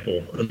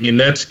example. I mean,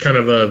 that's kind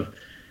of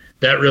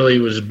that really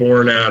was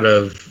born out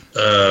of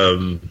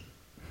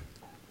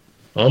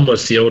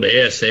almost the old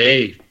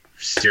ASA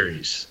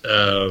series,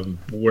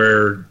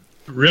 where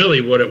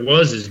really what it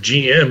was is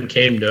GM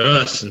came to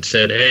us and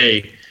said,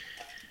 hey,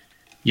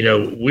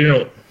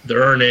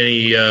 there aren't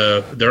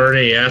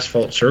any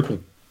asphalt circle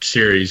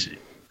series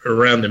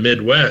around the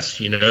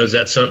Midwest. Is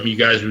that something you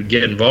guys would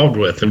get involved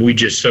with? And we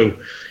just so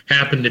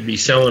happen to be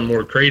selling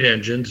more crate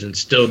engines and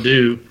still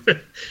do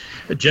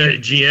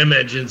GM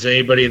engines than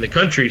anybody in the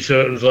country.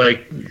 So it was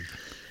like,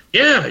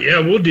 yeah,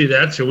 we'll do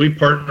that. So we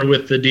partner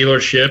with the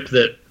dealership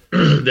that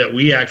that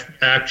we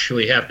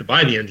actually have to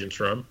buy the engines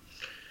from,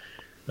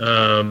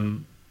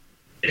 and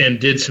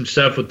did some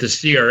stuff with the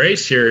CRA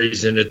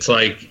series. And it's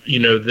like,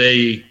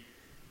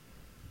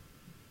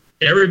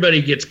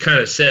 everybody gets kind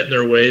of set in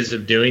their ways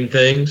of doing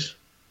things.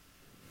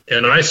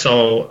 And I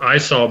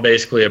saw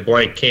basically a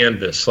blank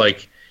canvas.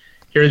 Like,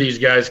 here are these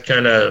guys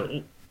kind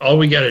of all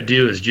we got to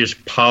do is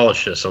just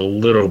polish this a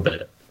little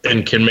bit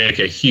and can make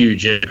a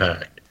huge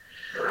impact.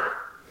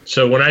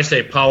 So when I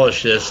say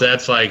polish this,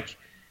 that's like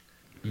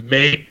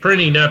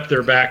printing up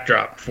their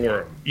backdrop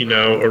for them, you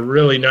know, a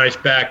really nice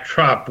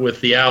backdrop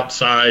with the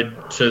outside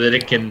so that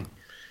it can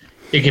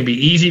be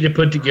easy to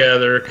put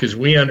together, because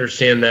we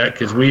understand that,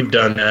 because we've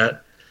done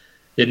that.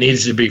 It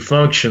needs to be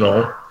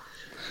functional.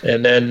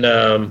 And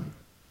then,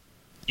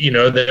 you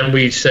know, then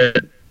we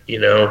said, you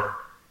know,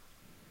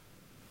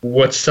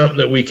 what's something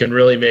that we can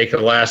really make a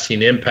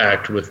lasting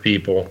impact with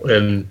people?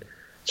 And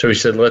so we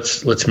said,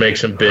 let's make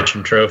some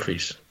bitchin'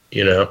 trophies,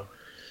 you know?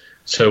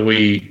 So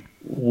we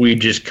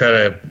just kind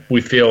of,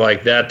 we feel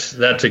like that's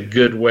a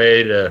good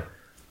way to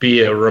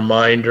be a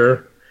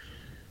reminder.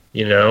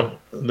 You know,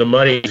 the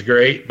money is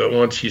great, but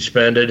once you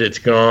spend it, it's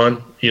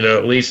gone. You know,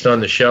 at least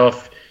on the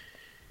shelf,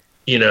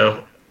 you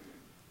know,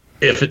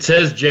 if it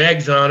says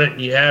Jags on it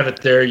and you have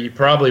it there, you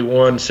probably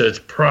won, so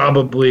it's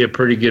probably a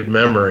pretty good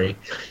memory.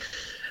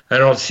 I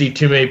don't see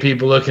too many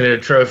people looking at a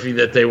trophy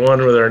that they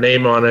won with our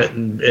name on it,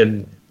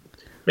 and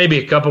maybe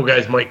a couple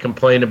guys might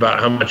complain about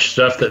how much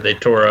stuff that they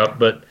tore up,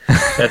 but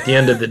at the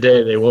end of the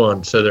day, they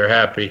won, so they're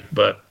happy.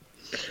 But,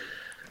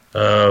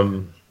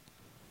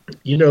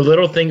 you know,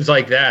 little things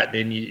like that,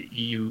 and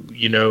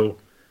you know,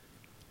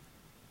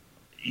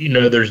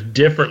 there's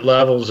different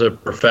levels of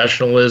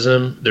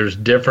professionalism. There's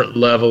different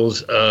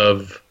levels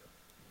of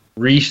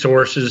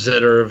resources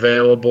that are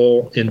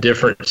available in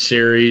different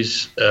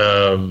series.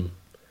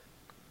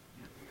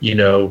 You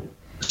know,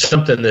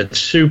 something that's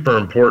super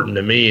important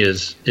to me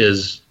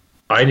is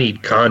I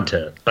need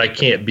content. I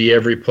can't be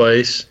every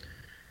place.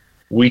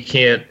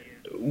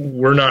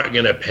 We're not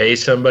going to pay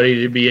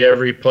somebody to be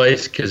every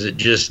place, because it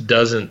just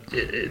doesn't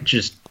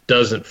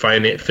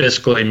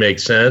fiscally make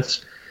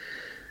sense.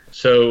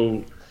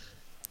 So,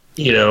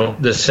 you know,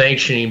 the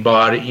sanctioning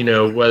body, you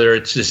know, whether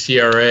it's the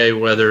CRA,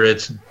 whether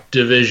it's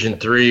Division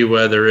III,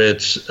 whether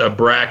it's a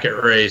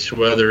bracket race,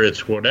 whether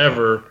it's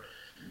whatever,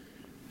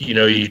 you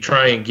know, you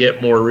try and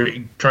get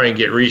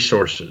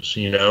resources,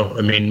 you know.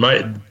 I mean,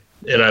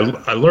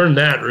 I learned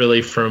that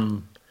really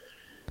from,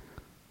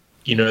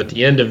 you know, at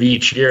the end of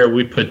each year,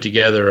 we put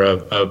together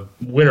a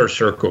winner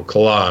circle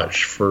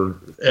collage for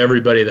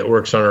everybody that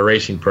works on our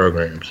racing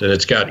programs. And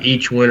it's got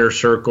each winner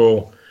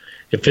circle.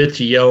 If it's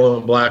a yellow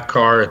and black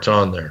car, it's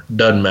on there.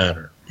 Doesn't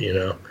matter, you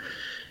know.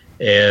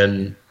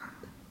 And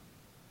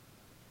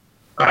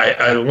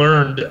I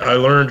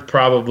learned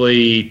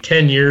probably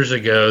 10 years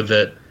ago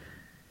that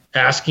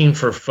asking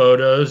for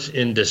photos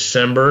in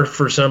December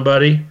for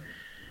somebody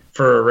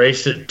for a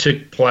race that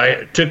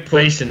took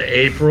place in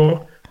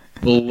April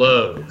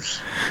blows,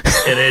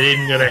 and it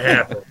isn't going to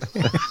happen.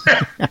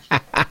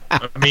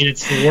 I mean,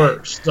 it's the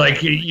worst.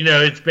 Like, you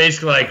know, it's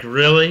basically like,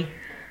 really?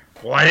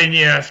 Why didn't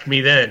you ask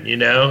me then, you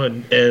know?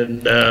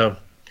 And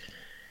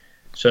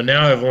so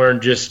now I've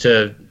learned just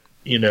to,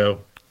 you know,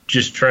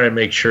 just try and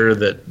make sure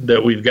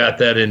that we've got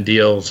that in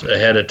deals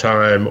ahead of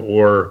time,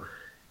 or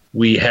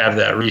we have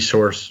that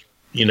resource,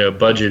 you know,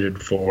 budgeted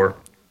for.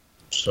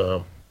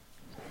 So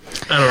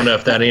I don't know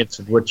if that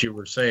answered what you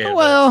were saying.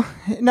 Well,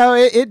 no,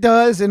 it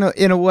does in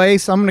a way.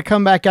 So I'm going to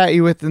come back at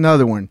you with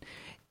another one.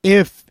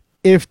 If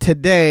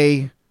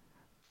today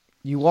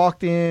you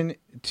walked in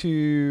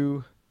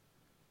to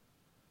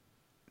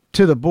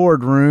the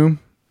boardroom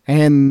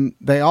and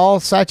they all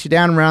sat you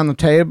down around the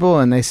table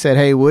and they said,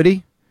 "Hey,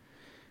 Woody,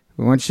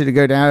 we want you to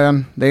go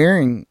down there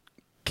and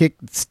kick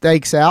the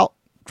stakes out,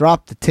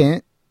 drop the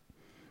tent.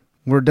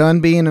 We're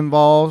done being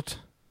involved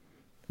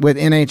with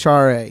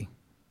NHRA."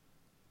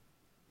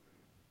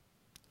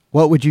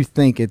 What would you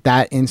think at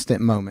that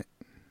instant moment?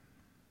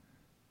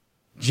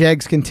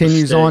 Jegs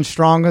continues mistake. on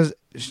strong as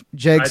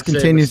Jegs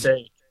continues.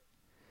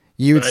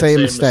 You would say a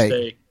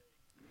mistake.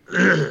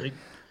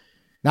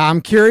 Now,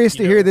 I'm curious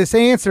to hear this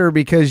answer,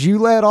 because you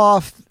led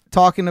off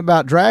talking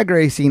about drag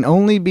racing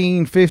only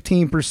being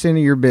 15% of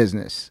your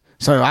business.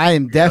 So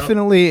I'm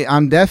definitely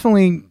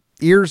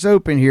ears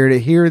open here to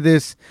hear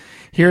this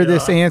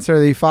answer.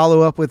 They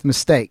follow up with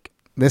mistake.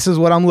 This is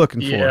what I'm looking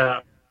for.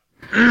 Yeah,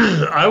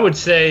 I would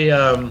say,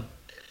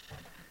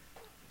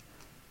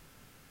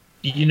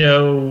 you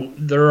know,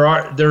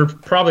 there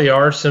probably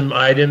are some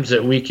items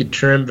that we could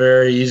trim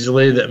very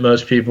easily that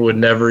most people would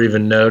never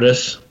even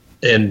notice,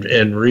 and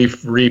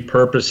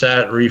repurpose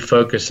that,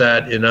 refocus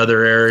that in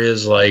other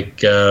areas, like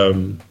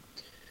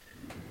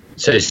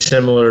say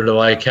similar to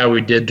like how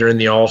we did during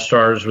the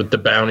All-Stars with the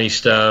bounty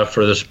stuff,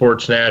 or the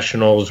Sports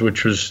Nationals,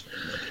 which was,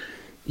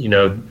 you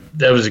know,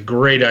 that was a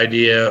great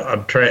idea. I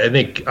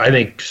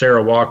think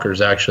Sarah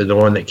Walker's actually the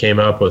one that came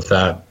up with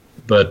that.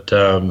 But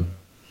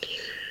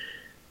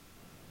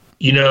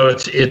you know,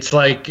 it's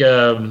like,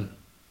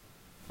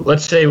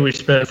 let's say we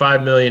spend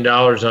 $5 million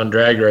on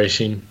drag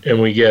racing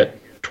and we get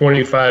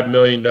 $25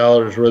 million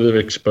worth of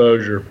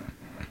exposure.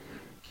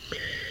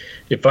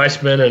 If I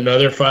spend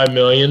another $5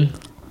 million,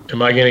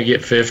 am I going to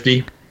get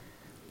 50?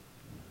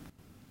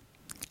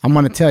 I'm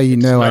going to tell you,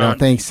 no, I don't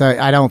think so.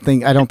 I don't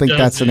think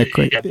that's an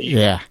equation.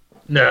 Yeah.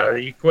 No,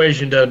 the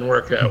equation doesn't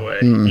work that way.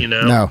 You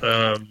know.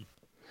 No.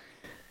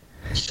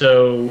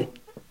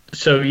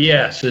 So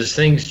yes, as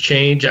things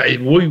change,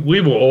 we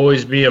will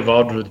always be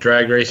involved with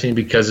drag racing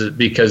because it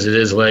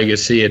is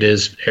legacy, it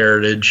is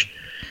heritage.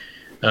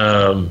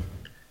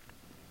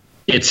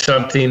 It's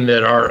something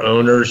that our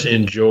owners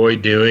enjoy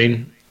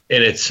doing,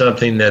 and it's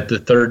something that the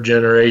third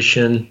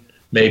generation,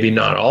 maybe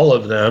not all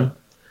of them,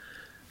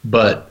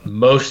 but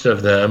most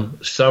of them,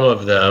 some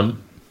of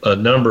them, a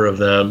number of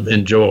them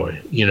enjoy,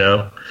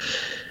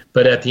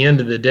 But at the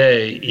end of the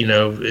day,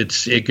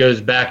 it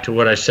goes back to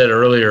what I said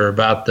earlier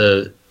about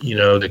the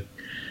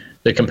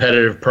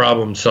competitive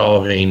problem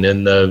solving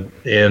and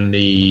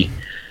the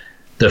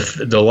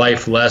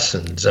life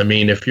lessons. I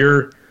mean, if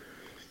you're,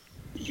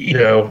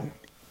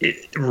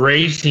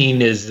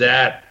 racing is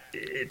that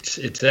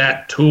it's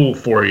that tool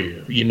for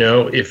you.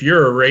 If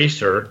you're a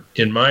racer,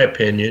 in my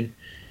opinion,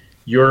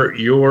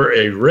 you're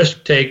a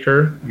risk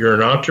taker, you're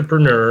an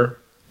entrepreneur,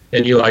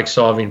 and you like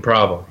solving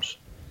problems.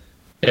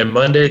 And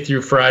Monday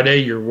through Friday,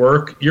 your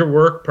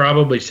work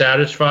probably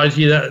satisfies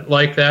you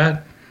like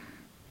that.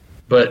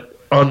 But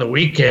on the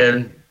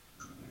weekend,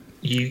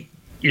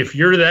 if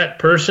you're that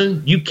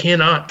person, you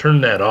cannot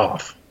turn that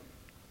off.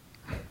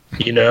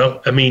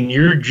 I mean,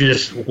 you're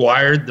just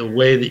wired the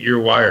way that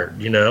you're wired.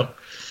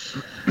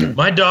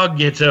 My dog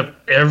gets up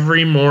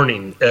every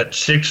morning at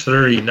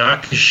 6:30,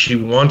 not because she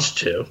wants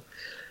to.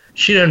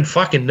 She doesn't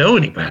fucking know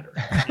any better.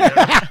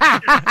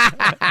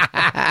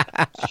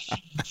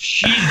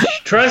 She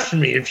trust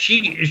me. If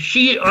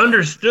she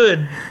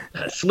understood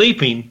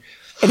sleeping,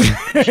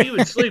 she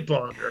would sleep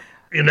longer.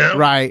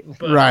 Right,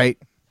 right.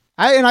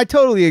 I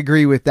totally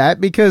agree with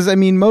that because I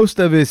mean, most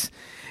of us,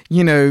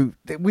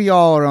 we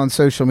all are on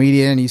social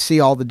media and you see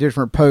all the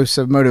different posts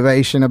of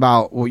motivation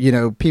about,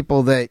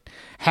 people that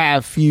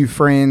have few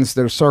friends,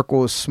 their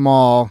circle is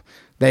small,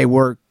 they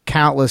work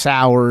countless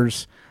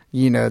hours.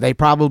 They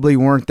probably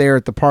weren't there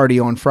at the party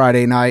on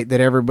Friday night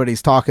that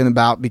everybody's talking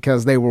about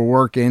because they were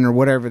working or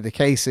whatever the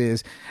case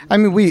is. I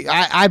mean,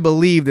 I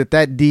believe that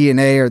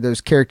DNA or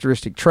those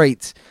characteristic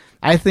traits,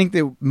 I think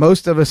that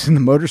most of us in the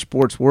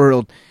motorsports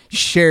world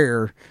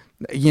share,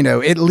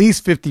 at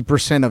least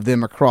 50% of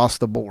them across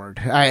the board.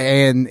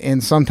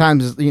 And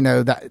sometimes,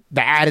 the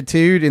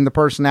attitude and the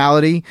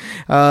personality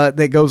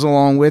that goes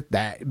along with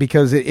that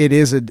because it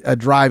is a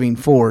driving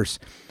force.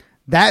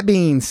 That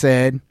being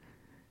said,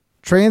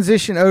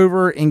 transition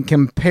over and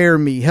compare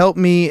me. Help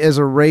me as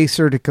a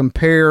racer to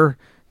compare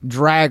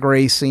drag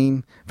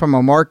racing from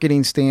a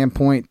marketing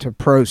standpoint to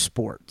pro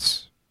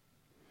sports.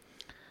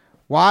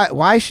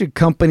 Why should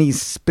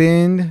companies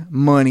spend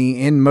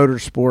money in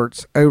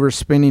motorsports over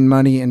spending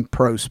money in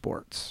pro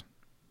sports?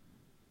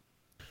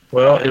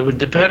 Well, it would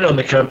depend on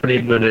the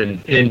company, but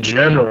in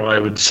general, I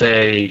would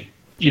say,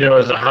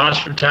 as a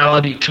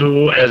hospitality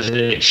tool, as an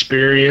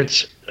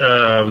experience,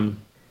 that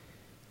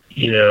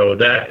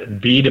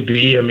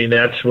B2B, I mean,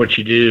 that's what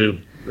you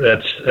do.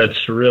 That's it,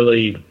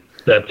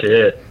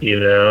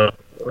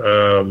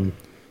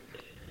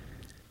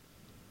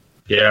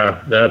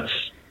 that's,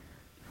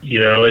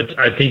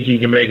 I think you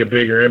can make a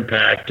bigger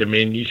impact. I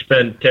mean, you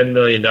spend $10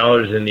 million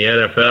in the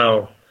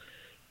NFL,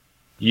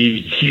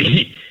 you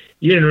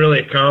didn't really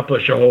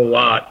accomplish a whole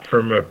lot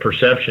from a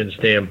perception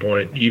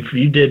standpoint. If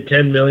you did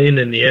 $10 million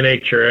in the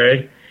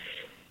NHRA,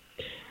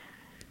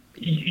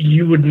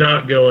 you would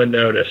not go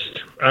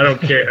unnoticed. I don't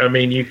care. I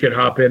mean, you could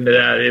hop into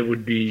that. It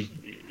would be,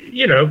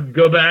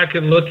 go back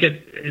and look at.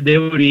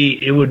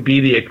 It would be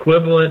the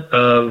equivalent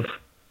of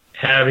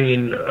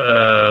having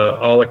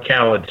all the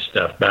Khaled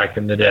stuff back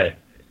in the day.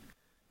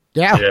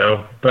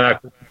 Yeah.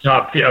 Back at the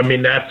top. I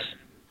mean, that's,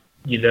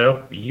 you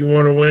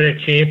want to win a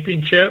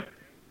championship.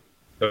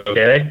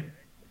 Okay.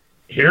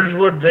 Here's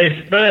what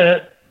they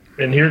spent,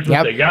 and here's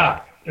what they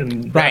got,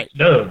 and that's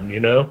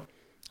known.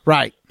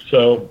 Right.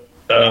 So.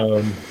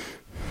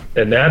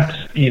 And that's,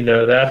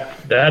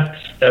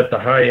 that's at the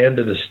high end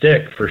of the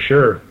stick for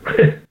sure.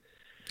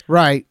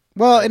 Right.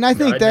 Well, and I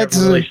think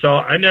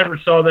I never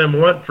saw them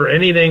want for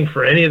anything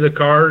for any of the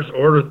cars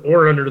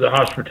or under the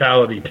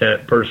hospitality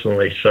tent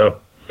personally.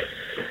 So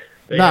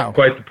they have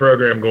quite the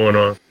program going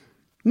on.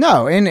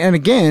 No. And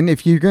again,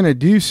 if you're going to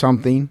do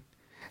something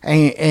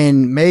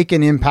and make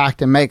an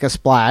impact and make a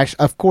splash,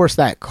 of course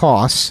that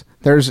costs.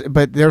 There's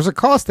a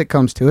cost that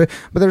comes to it,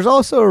 but there's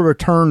also a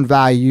return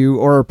value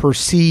or a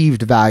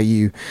perceived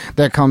value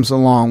that comes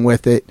along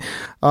with it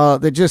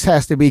that just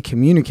has to be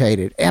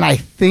communicated. And I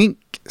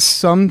think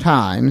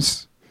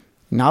sometimes,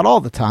 not all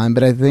the time,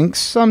 but I think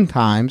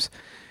sometimes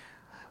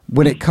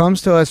when it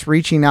comes to us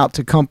reaching out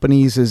to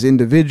companies as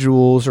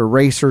individuals or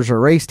racers or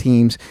race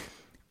teams,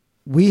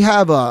 we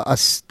have a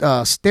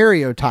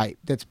stereotype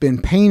that's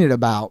been painted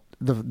about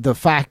the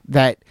fact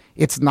that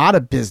it's not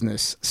a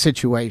business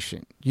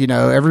situation.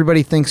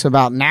 Everybody thinks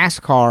about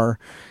NASCAR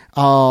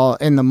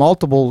and the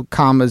multiple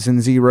commas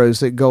and zeros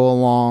that go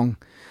along,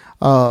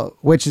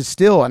 which is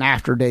still an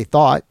after-day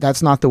thought.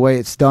 That's not the way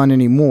it's done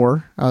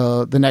anymore.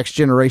 The next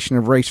generation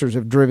of racers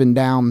have driven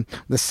down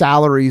the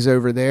salaries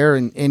over there,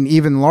 and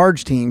even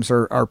large teams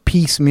are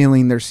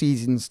piecemealing their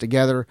seasons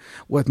together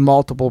with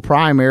multiple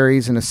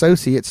primaries and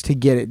associates to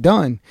get it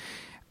done.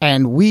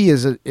 And we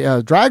as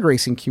a drag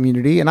racing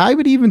community, and I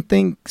would even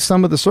think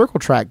some of the circle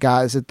track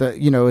guys at the,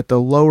 at the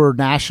lower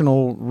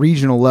national,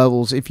 regional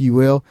levels, if you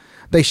will,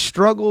 they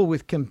struggle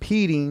with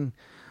competing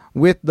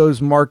with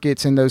those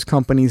markets and those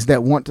companies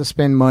that want to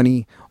spend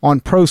money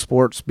on pro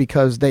sports,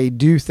 because they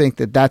do think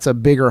that that's a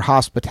bigger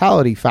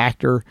hospitality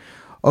factor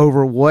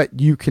over what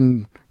you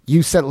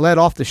let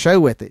off the show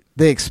with it,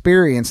 the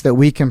experience that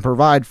we can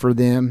provide for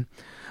them,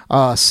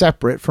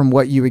 separate from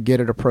what you would get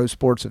at a pro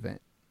sports event.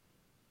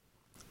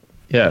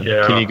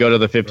 Yeah. Can you go to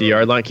the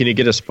 50-yard line? Can you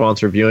get a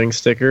sponsor viewing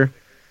sticker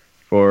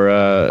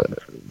for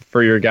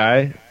your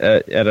guy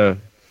at a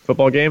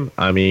football game?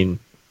 I mean,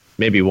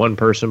 maybe one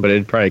person, but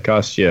it'd probably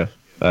cost you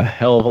a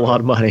hell of a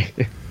lot of money.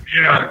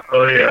 Yeah.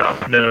 Oh,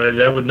 yeah. No,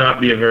 that would not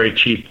be a very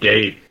cheap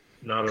date.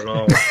 Not at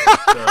all.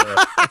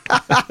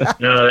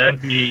 No, that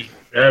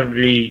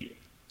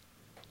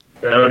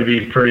would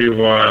be pretty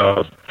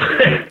wild.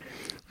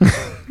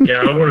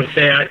 Yeah, I want to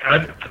say,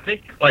 I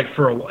think like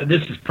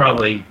this is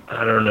probably,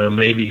 I don't know,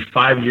 maybe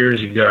 5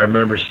 years ago, I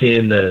remember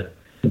seeing the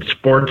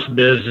Sports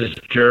Business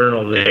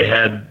Journal. They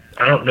had,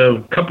 I don't know,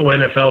 a couple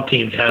NFL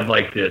teams had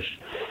like this,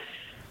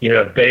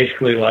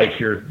 basically like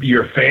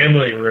your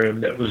family room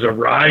that was a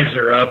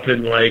riser up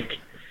in like,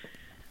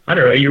 I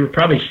don't know, you were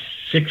probably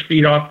 6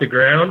 feet off the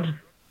ground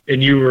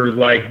and you were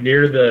like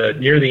near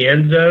the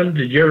end zone.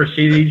 Did you ever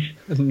see these?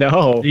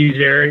 No. These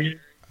areas?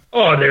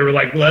 Oh, they were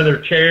like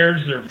leather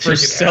chairs. They're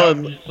just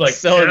freaking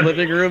selling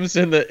living rooms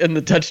in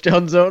the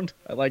touchdown zone.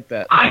 I like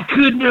that. I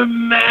couldn't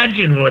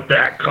imagine what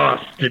that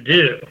costs to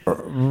do.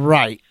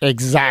 Right,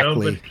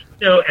 exactly.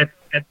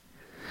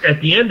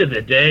 At the end of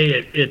the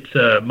day, it's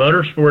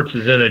motorsports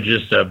is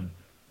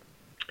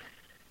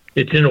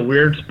it's in a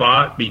weird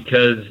spot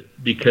because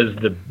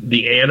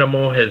the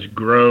animal has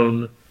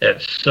grown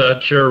at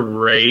such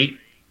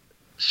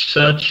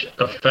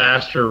a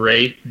faster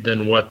rate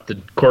than what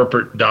the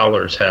corporate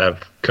dollars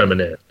have coming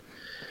in.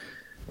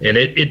 And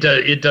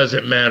it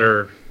doesn't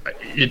matter.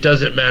 It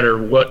doesn't matter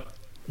what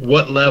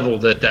level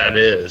that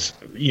is.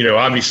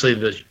 Obviously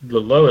the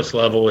lowest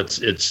level, it's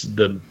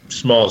the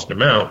smallest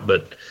amount,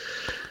 but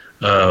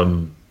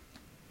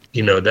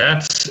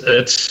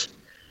that's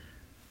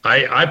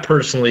I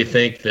personally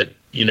think that,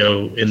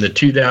 in the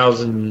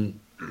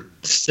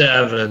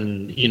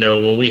 2007,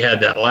 when we had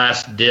that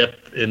last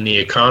dip in the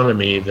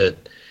economy, that,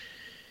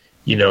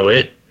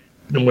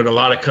 when a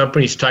lot of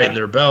companies tightened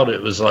their belt,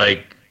 it was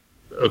like,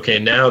 okay,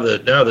 now the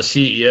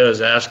CEO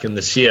is asking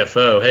the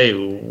CFO, hey,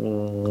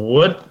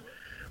 what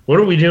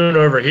are we doing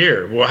over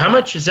here? Well, how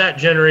much is that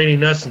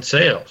generating us in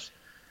sales?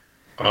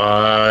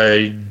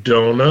 I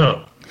don't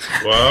know.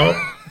 Well,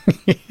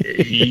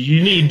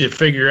 you need to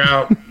figure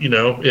out,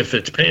 if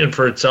it's paying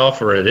for itself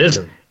or it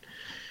isn't,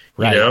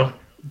 right?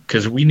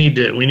 Because we need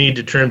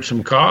to trim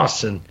some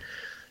costs. And,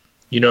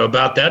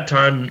 about that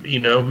time,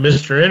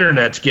 Mr.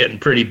 Internet's getting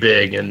pretty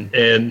big, and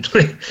and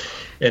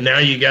now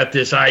you got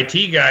this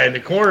IT guy in the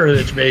corner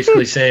that's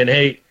basically saying,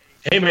 hey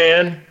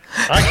man,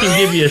 I can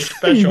give you a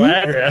special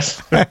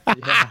address. And it's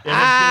going to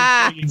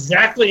tell you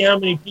exactly how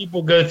many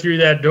people go through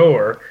that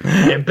door.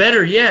 And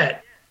better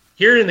yet,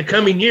 here in the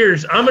coming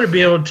years, I'm going to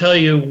be able to tell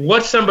you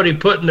what somebody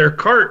put in their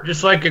cart,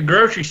 just like a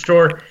grocery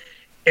store,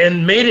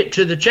 and made it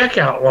to the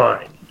checkout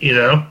line,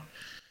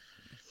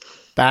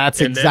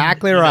 That's and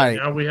exactly then, right.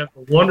 Now we have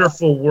a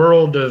wonderful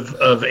world of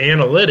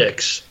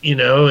analytics, in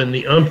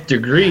the nth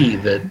degree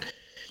that,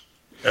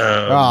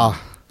 I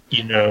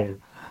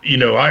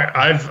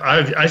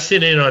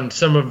sit in on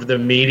some of the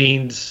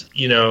meetings.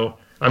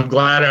 I'm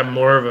glad I'm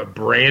more of a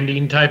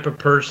branding type of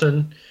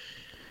person,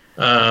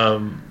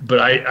 but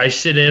I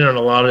sit in on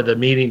a lot of the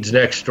meetings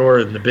next door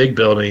in the big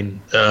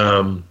building.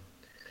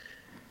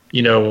 When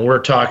we're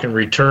talking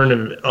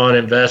return on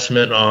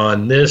investment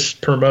on this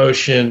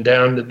promotion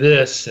down to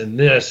this,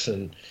 and it's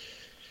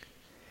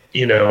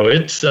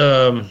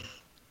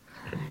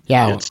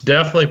it's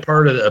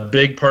definitely a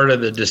big part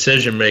of the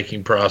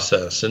decision-making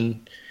process.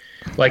 And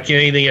like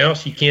anything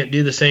else, you can't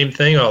do the same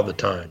thing all the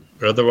time,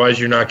 otherwise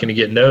you're not going to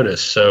get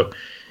noticed. So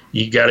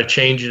you got to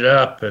change it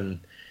up. And,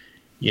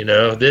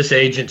 this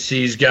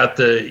agency's got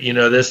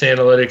this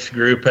analytics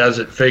group has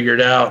it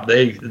figured out.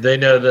 They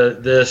know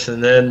this,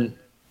 and then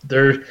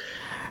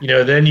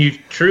then you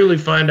truly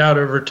find out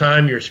over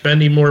time you're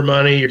spending more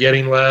money, you're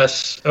getting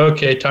less.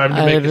 Okay, time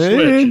to make a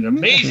switch. And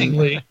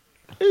amazingly,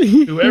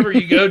 whoever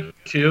you go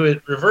to,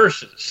 it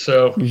reverses.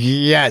 So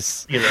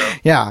yes,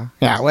 yeah.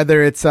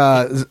 Whether it's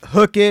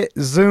Hook It,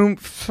 Zoom,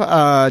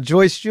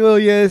 Joyce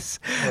Julius,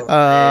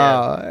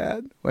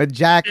 with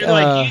Jack,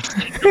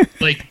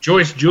 like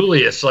Joyce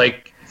Julius.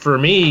 Like for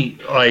me,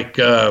 like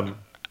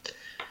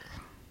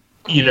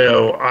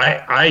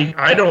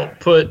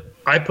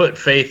I put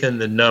faith in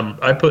the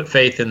number. I put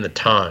faith in the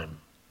time.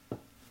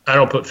 I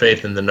don't put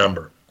faith in the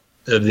number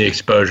of the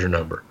exposure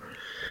number.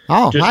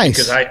 Oh, just nice.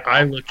 Because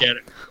I look at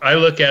it. I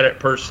look at it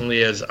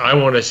personally as I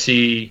want to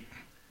see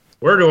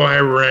where do I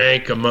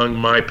rank among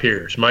my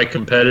peers, my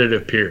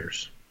competitive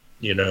peers.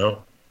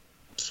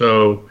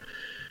 So,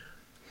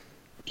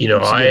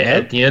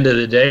 at the end of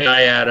the day,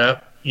 I add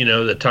up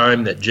the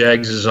time that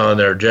Jegs is on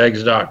there,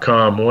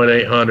 Jegs.com,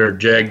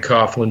 1-800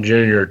 Coughlin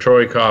Jr.,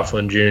 Troy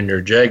Coughlin Jr.,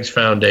 Jegs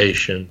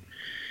Foundation,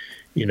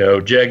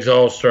 Jegs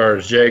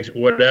All-Stars, Jegs,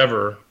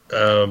 whatever.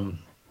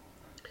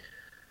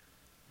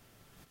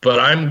 But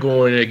I'm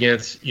going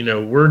against,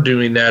 we're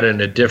doing that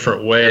in a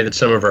different way than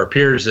some of our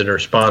peers that are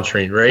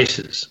sponsoring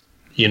races,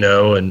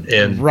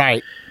 and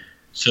right.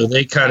 So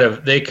they kind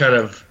of,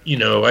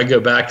 I go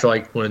back to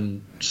like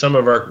when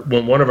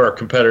one of our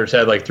competitors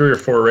had like 3 or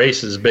 4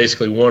 races,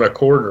 basically won a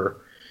quarter.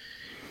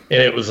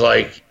 And it was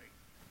like,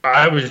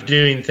 I was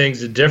doing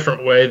things a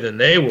different way than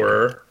they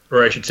were,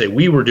 or I should say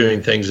we were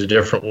doing things a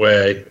different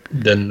way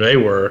than they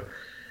were,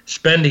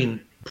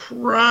 spending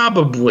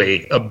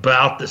probably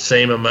about the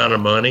same amount of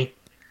money.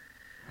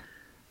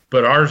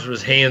 But ours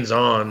was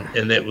hands-on,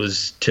 and it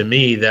was, to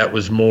me, that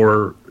was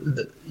more,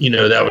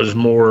 that was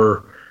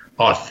more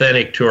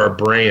authentic to our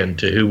brand,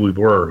 to who we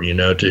were,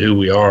 to who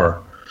we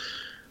are.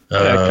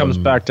 It comes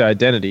back to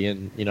identity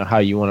and, how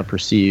you want to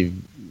perceive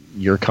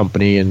your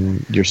company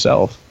and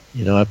yourself.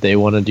 If they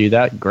want to do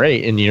that,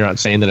 great. And you're not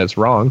saying that it's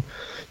wrong.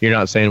 You're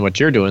not saying what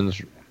you're doing is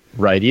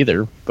right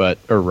either,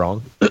 or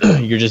wrong.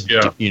 You're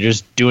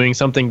just doing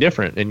something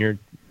different, and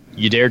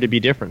you dare to be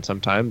different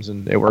sometimes,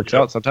 and it works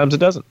out. Sometimes it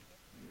doesn't.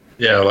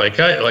 Yeah,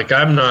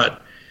 I'm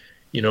not,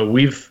 I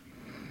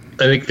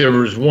think there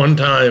was one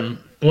time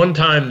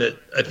that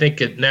I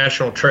think at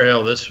National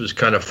Trail, this was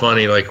kind of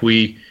funny. Like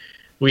we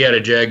had a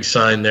Jag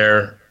sign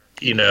there,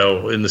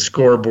 in the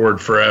scoreboard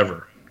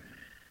forever.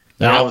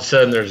 And all of a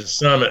sudden there's a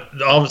summit.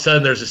 All of a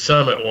sudden there's a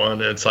summit one,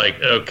 and it's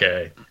like,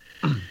 okay,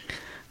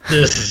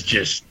 this is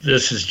just. Yeah.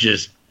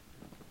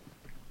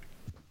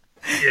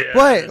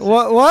 Wait,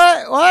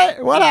 what?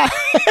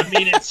 I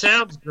mean, it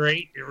sounds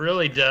great. It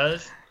really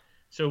does.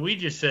 So we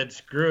just said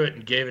screw it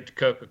and gave it to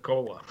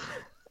Coca-Cola.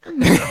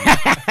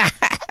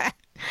 Yeah,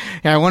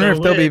 I wonder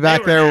if they'll be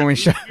back there when we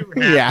show.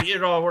 Yeah,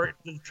 it all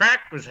worked. The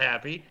track was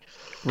happy.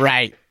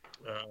 Right.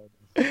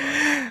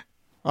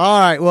 All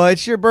right. Well,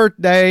 it's your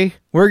birthday.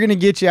 We're gonna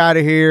get you out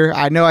of here.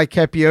 I know I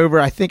kept you over.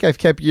 I think I've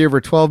kept you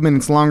over 12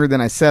 minutes longer than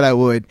I said I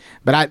would.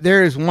 But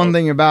there is one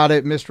thing about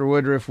it, Mr.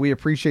 Woodruff. We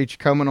appreciate you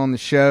coming on the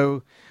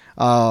show,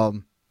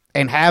 and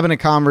having a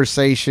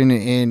conversation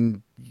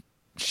and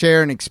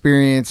sharing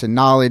experience and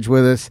knowledge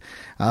with us,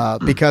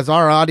 because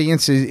our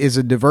audience is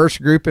a diverse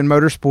group in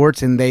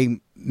motorsports, and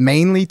they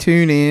mainly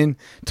tune in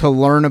to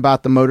learn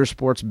about the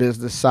motorsports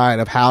business side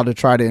of how to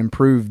try to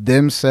improve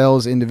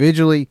themselves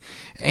individually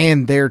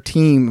and their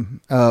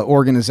team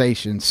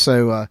organizations.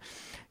 So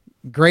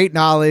great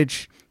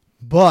knowledge,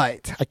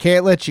 but I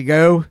can't let you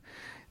go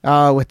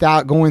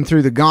without going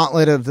through the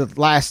gauntlet of the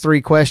last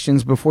 3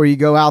 questions before you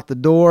go out the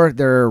door.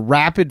 They're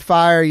rapid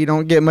fire. You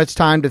don't get much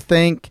time to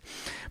think.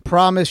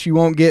 Promise you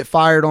won't get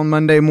fired on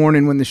Monday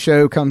morning when the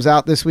show comes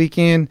out this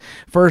weekend.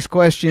 First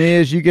question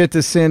is, you get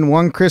to send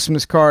one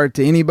Christmas card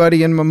to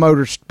anybody in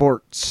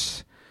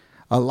motorsports,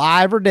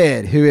 alive or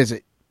dead. Who is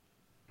it?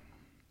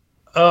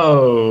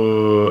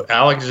 Oh,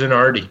 Alex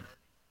Zanardi.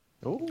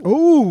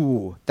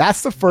 Ooh,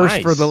 that's the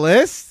first for the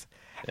list.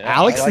 Yeah,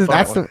 Alex like is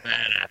that's the.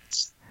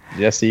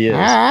 Yes, he is. All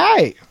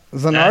right,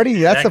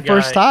 Zanardi. That's the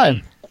first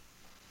time.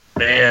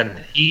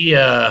 Man,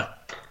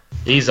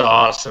 he's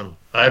awesome.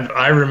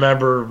 I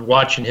remember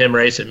watching him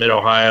race at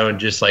Mid-Ohio, and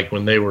just like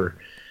when they were,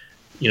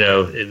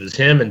 it was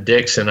him and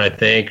Dixon, I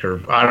think,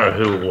 or I don't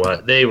know who it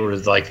was. They were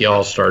like the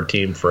all-star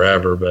team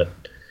forever, but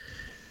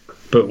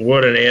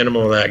what an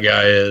animal that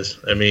guy is.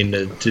 I mean,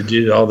 to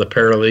do all the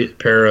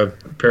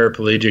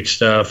paraplegic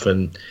stuff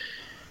and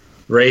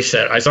race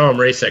that. I saw him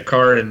race that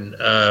car in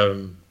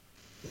the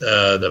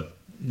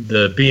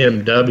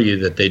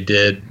BMW that they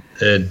did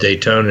in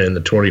Daytona in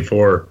the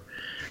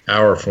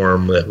 24-hour for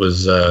him. That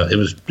was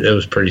it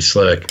was pretty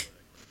slick,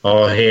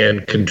 all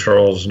hand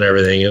controls and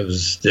everything. It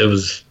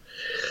was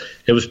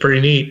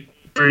pretty neat.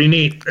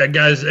 That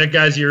guy's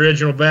the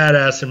original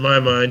badass in my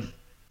mind.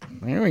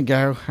 There we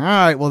go. All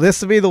right, well,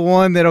 this will be the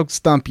one that'll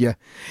stump you.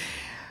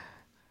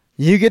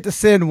 You get to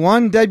send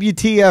one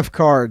WTF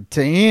card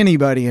to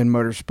anybody in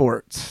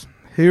motorsports.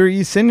 Who are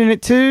you sending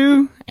it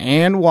to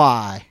and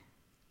why?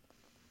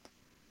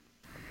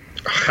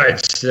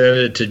 I'd send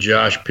it to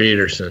Josh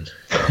Peterson.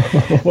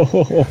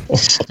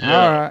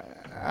 All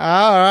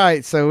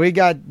right. So we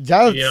got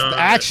Josh.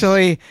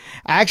 Actually,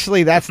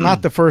 that's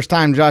not the first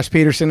time Josh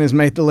Peterson has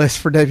made the list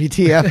for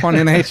WTF on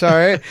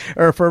NHRA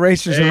or for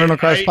Racers and Rental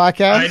Cars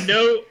podcast. I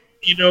know.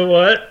 You know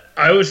what?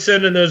 I was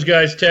sending those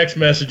guys text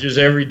messages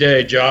every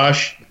day,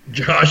 Josh,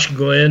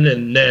 Glenn,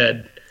 and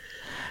Ned,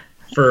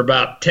 for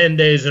about 10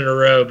 days in a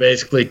row,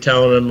 basically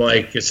telling them,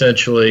 like,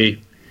 essentially,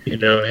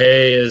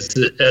 hey, as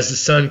the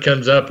sun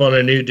comes up on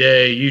a new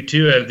day, you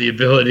too have the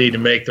ability to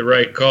make the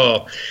right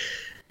call.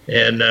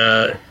 And,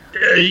 and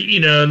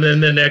then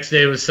the next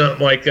day was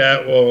something like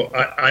that. Well,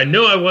 I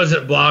know I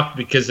wasn't blocked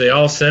because they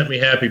all sent me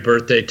happy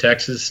birthday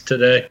texts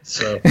today.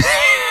 So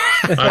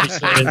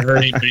obviously I didn't hurt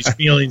anybody's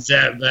feelings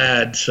that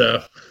bad.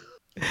 So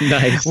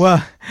nice.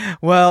 Well,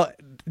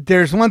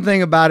 there's one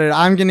thing about it.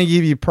 I'm going to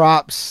give you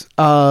props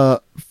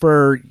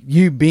for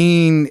you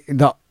being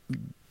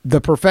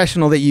the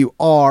professional that you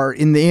are.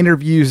 In the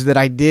interviews that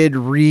I did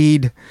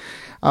read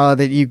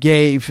that you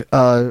gave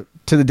to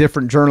the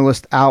different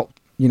journalists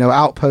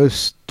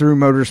outposts through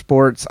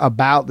motorsports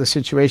about the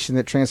situation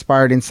that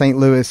transpired in St.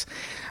 Louis,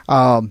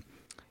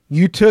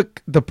 you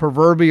took the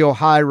proverbial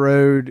high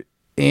road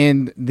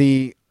in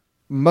the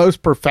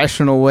most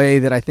professional way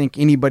that I think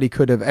anybody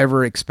could have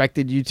ever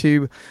expected you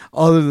to,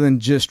 other than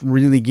just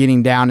really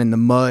getting down in the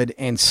mud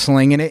and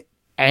slinging it.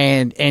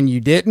 And you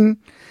didn't,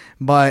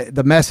 but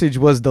the message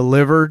was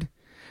delivered.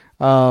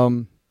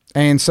 And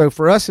so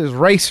for us as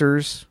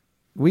racers,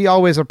 we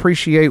always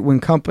appreciate when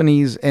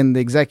companies and the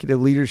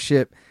executive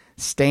leadership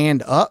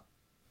stand up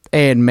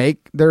and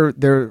make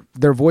their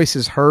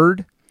voices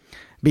heard,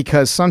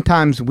 because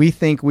sometimes we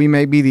think we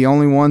may be the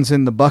only ones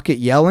in the bucket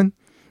yelling,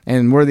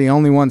 and we're the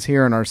only ones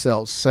hearing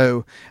ourselves.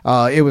 So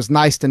it was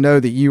nice to know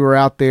that you were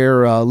out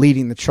there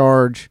leading the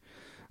charge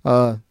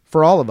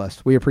for all of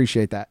us. We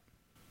appreciate that.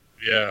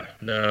 Yeah,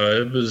 no,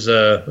 it was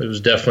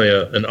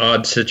definitely an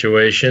odd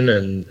situation,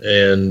 and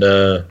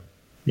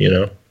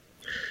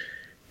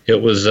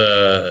it was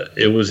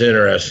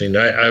interesting.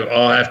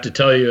 I'll have to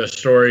tell you a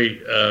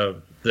story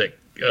that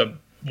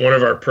one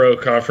of our pro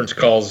conference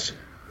calls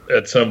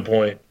at some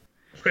point.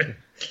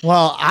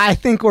 Well, I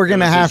think we're going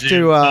to have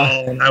to.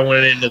 I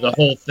went into the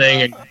whole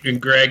thing,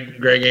 and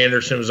Greg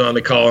Anderson was on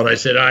the call, and I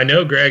said, I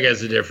know Greg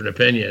has a different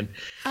opinion.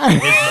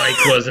 His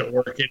mic wasn't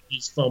working.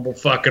 He's fumble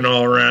fucking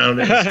all around.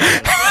 It was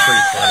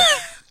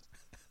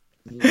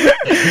pretty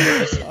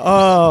funny.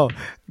 Oh,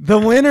 the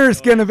winter's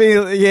going to be,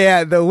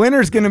 the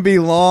winter's going to be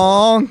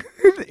long.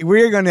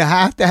 We're going to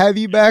have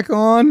you back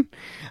on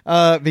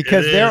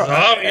because there.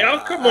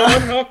 Come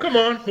on.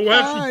 We'll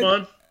have some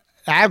fun.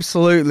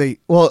 Absolutely.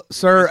 Well,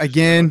 sir,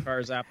 again,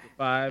 cars after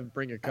 5,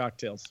 bring your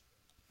cocktails.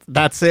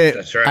 That's it.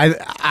 That's right.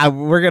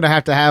 We're going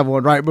to have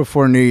one right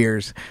before New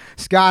Year's.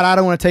 Scott, I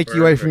don't want to take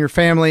you away from your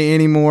family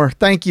anymore.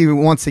 Thank you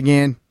once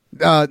again.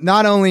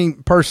 Not only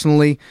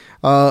personally,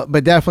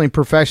 but definitely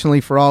professionally,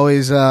 for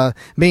always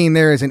being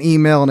there as an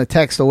email and a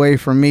text away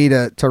from me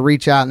to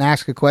reach out and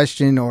ask a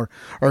question or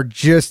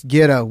just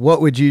get a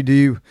what would you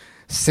do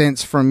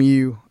sense from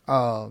you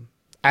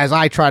as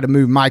I try to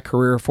move my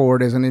career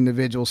forward as an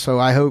individual. So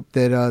I hope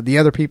that the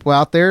other people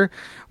out there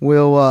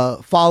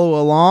will follow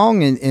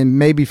along and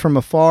maybe from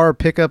afar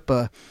pick up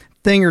a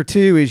thing or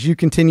two as you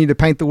continue to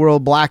paint the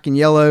world black and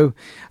yellow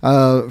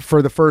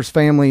for the first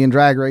family in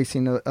drag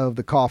racing of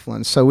the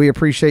Coughlins. So we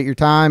appreciate your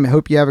time. I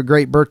hope you have a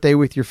great birthday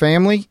with your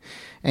family,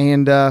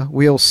 and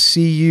we'll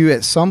see you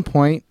at some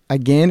point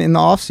again in the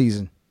off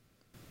season.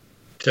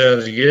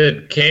 Sounds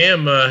good.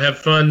 Cam, have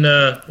fun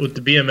with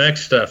the BMX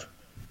stuff.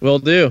 Will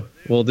do.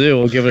 We'll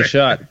give it a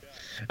shot.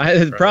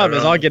 The problem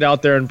is I'll get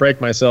out there and break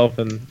myself,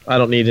 and I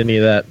don't need any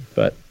of that.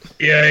 But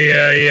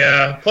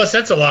yeah. Plus,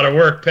 that's a lot of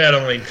work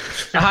pedaling.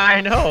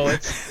 I know.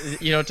 It's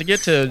to get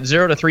to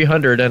 0 to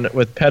 300 and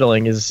with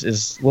pedaling is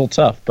a little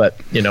tough. But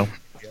that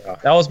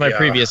was my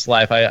previous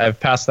life. I've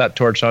passed that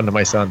torch on to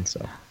my son.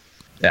 So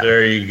yeah.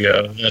 There you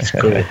go. That's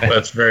cool.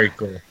 That's very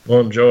cool.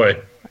 Well,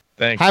 enjoy.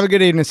 Thanks. Have a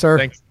good evening,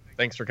 sir.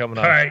 Thanks for coming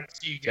on. All right.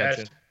 See you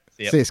guys.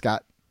 See you,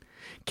 Scott.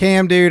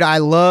 Cam, dude, I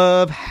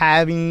love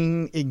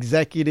having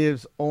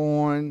executives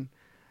on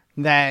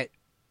that.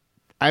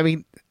 I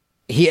mean,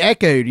 he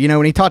echoed,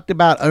 when he talked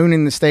about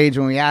owning the stage,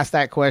 when we asked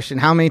that question,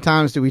 how many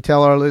times do we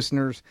tell our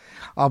listeners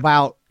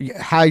about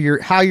how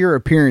your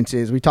appearance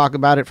is? We talk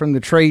about it from the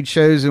trade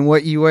shows and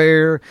what you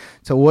wear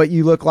to what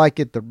you look like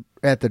at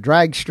the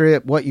drag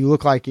strip, what you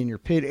look like in your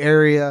pit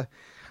area.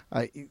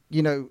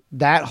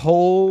 That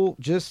whole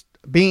just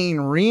being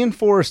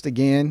reinforced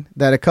again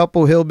that a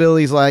couple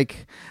hillbillies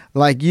like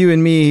you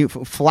and me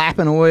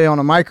flapping away on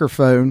a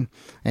microphone,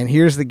 and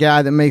here's the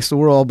guy that makes the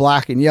world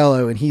black and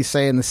yellow, and he's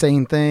saying the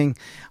same thing.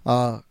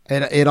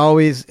 It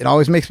always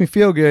makes me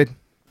feel good.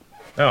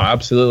 Oh,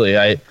 absolutely.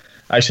 I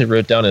actually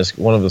wrote down as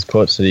one of those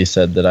quotes that he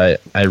said that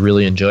I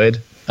really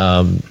enjoyed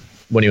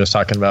when he was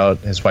talking about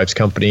his wife's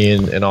company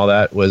and all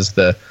that, was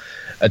the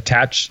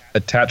attach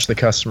the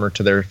customer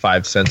to their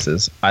 5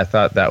 senses. I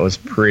thought that was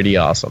pretty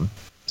awesome.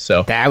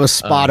 So that was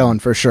spot on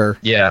for sure.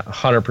 Yeah,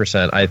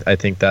 100%. I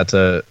think that's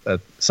a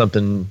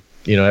something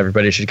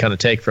everybody should kind of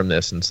take from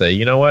this and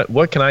say,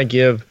 what can I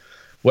give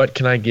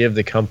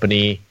the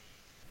company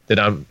that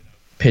I'm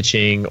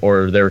pitching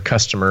or their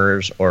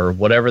customers or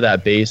whatever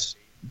that base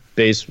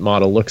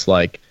model looks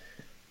like.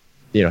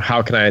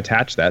 How can I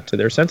attach that to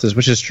their senses,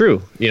 which is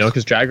true,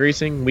 because drag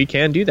racing, we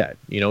can do that.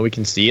 We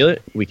can see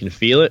it, we can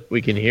feel it,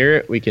 we can hear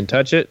it, we can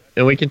touch it,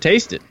 and we can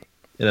taste it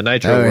in the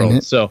nitro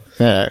world. So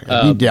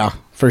yeah,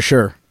 for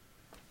sure.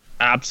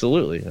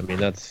 Absolutely. I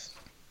mean,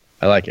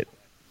 I like it.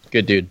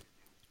 Good dude.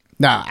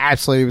 No,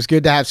 absolutely. It was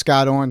good to have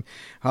Scott on.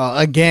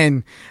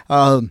 Again,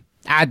 we'll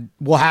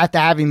have to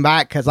have him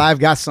back because I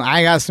got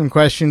some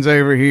questions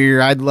over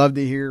here. I'd love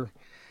to hear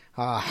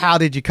how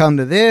did you come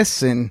to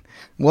this, and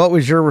what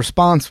was your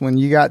response when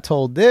you got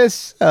told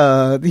this?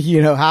 How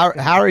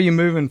are you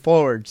moving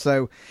forward?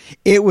 So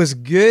it was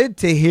good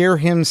to hear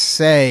him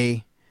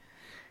say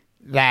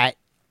that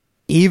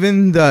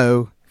even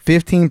though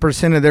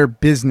 15% of their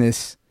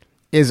business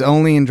is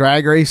only in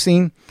drag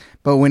racing,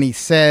 but when he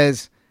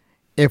says,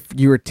 if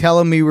you were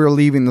telling me we were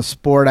leaving the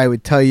sport, I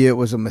would tell you it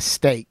was a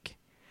mistake.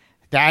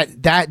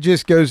 That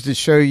just goes to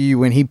show you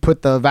when he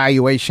put the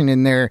evaluation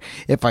in there,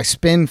 if I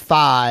spend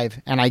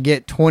 5 and I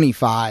get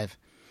 25,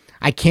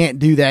 I can't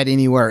do that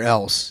anywhere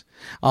else.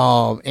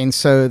 And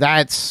so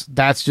that's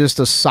just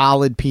a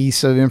solid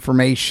piece of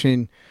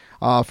information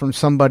from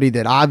somebody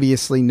that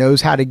obviously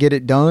knows how to get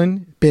it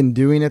done, been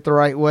doing it the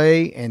right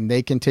way, and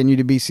they continue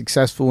to be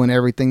successful in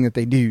everything that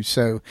they do.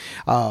 So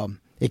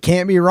it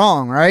can't be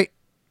wrong, right?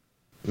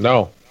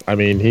 No, I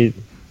mean,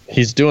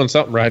 he's doing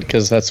something right,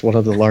 because that's one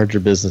of the larger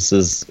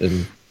businesses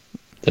in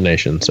the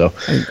nation. So,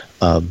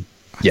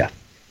 yeah.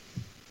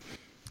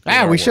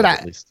 Yeah, we should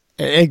have.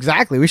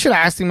 Exactly. We should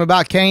have asked him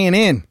about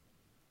K&N.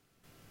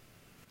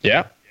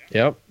 Yeah.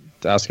 Yep.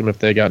 Ask him if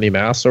they got any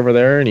masks over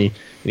there, any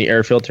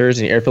air filters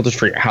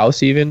for your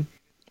house, even.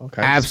 All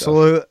kinds of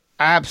stuff.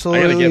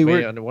 Absolutely. I gotta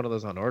get me one of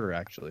those on order,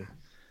 actually.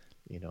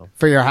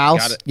 For your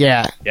house?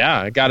 Yeah.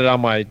 Yeah, I got it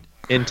on my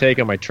intake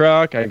on my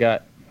truck. I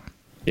got,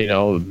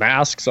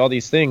 masks, all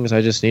these things.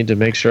 I just need to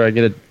make sure I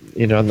get it,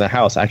 in the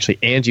house. Actually,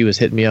 Angie was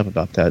hitting me up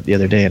about that the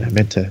other day, and I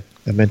meant to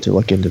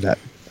look into that.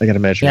 I got to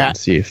measure it and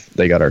see if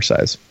they got our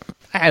size.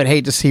 I would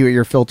hate to see what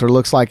your filter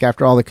looks like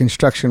after all the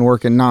construction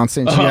work and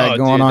nonsense you got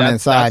going on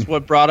inside. That's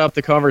what brought up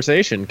the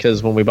conversation,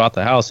 because when we bought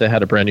the house, it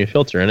had a brand new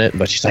filter in it.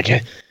 But she's like, "Yeah,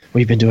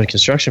 we've been doing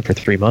construction for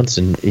 3 months,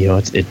 and we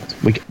got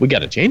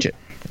to change it."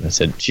 And I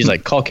said, "She's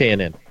like, call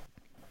K&N."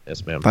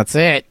 Yes, ma'am. That's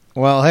it.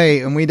 Well, hey,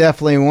 and we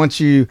definitely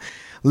want you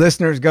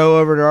listeners go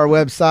over to our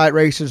website,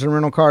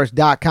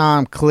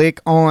 racersandrentalcars.com, click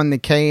on the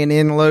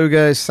K&N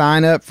logo,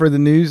 sign up for the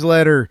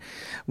newsletter.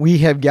 We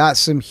have got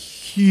some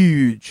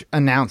huge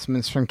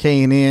announcements from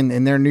K&N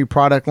and their new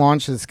product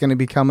launch that's going to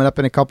be coming up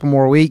in a couple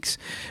more weeks.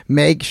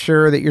 Make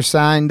sure that you're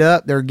signed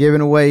up. They're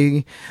giving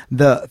away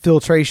the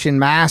filtration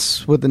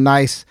masks with the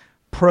nice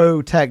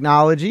pro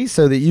technology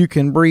so that you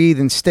can breathe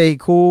and stay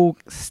cool,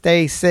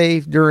 stay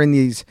safe during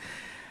these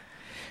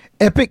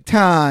epic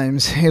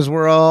times as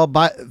we're all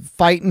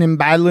fighting and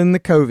battling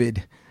the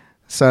COVID.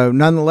 So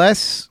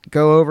nonetheless,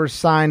 go over,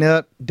 sign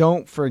up.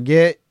 Don't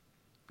forget,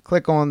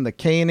 click on the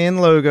K&N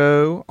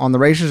logo on the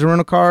Racers and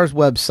Rental Cars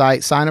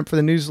website, sign up for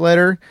the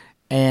newsletter,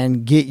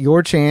 and get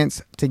your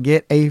chance to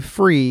get a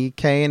free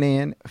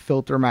K&N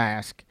filter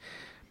mask.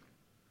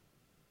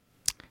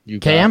 You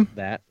Cam? got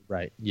that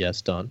right.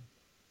 Yes, done.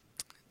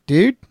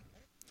 Dude,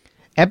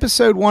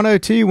 episode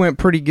 102 went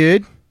pretty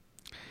good.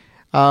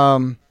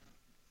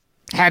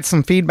 Had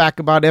some feedback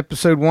about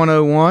episode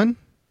 101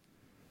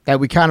 that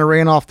we kind of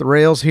ran off the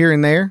rails here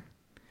and there.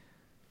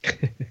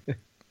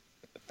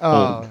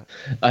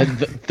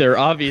 There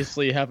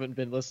obviously haven't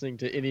been listening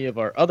to any of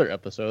our other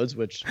episodes,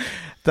 which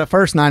the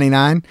first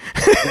 99.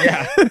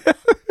 Yeah.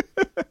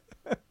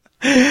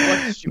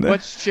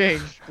 What's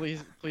changed?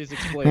 Please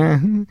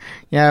explain.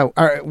 Yeah,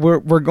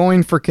 we're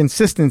going for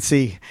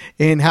consistency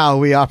in how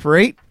we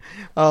operate.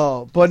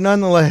 But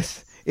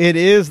nonetheless, it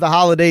is the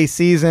holiday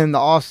season, the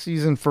off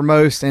season for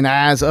most, and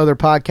as other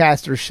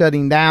podcasters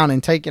shutting down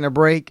and taking a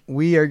break,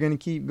 we are going to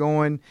keep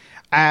going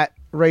at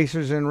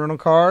Racers and Rental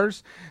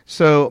Cars.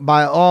 So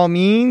by all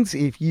means,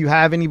 if you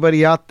have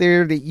anybody out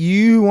there that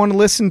you want to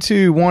listen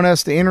to, want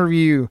us to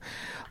interview,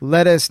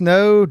 let us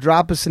know.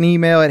 Drop us an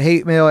email at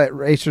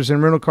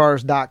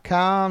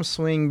hatemail@racersandrentalcars.com.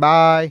 Swing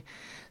by.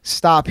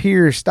 Stop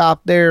here,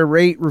 stop there,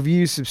 rate,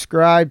 review,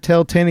 subscribe,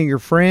 tell 10 of your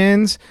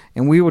friends,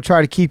 and we will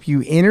try to keep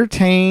you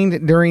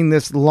entertained during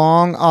this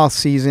long off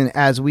season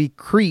as we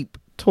creep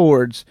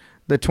towards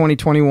the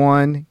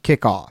 2021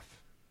 kickoff.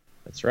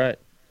 That's right.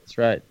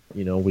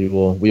 We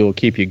will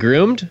keep you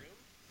groomed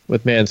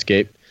with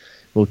Manscaped.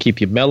 We'll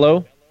keep you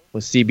mellow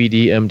with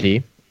CBD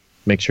MD.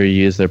 Make sure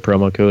you use their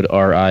promo code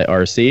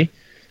RIRC.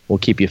 We'll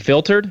keep you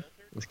filtered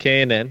with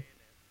K&N.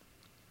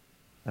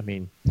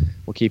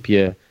 We'll keep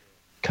you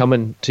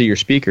coming to your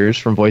speakers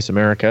from Voice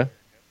America.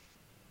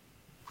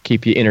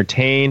 Keep you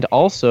entertained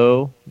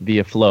also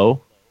via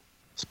Flow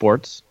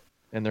Sports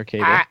and their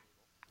cable.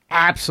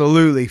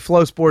 Absolutely.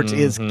 Flow Sports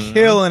is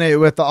killing it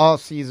with the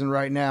off season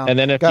right now. And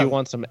then if you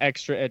want some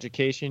extra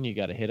education, you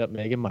got to hit up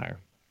Megan Meyer.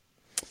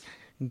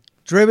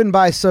 Driven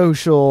by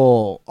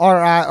Social,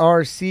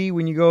 RIRC.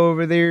 When you go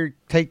over there,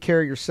 take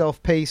care of your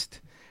self-paced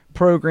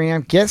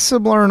program. Get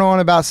some learn on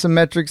about some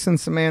metrics and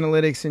some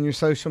analytics in your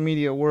social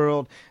media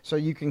world so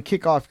you can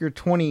kick off your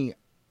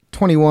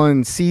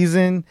 2021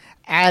 season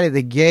out of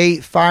the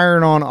gate,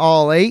 firing on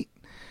all 8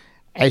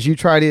 as you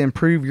try to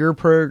improve your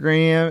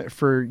program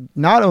for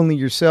not only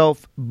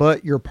yourself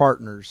but your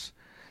partners.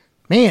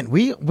 Man,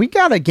 we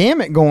got a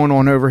gamut going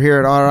on over here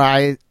at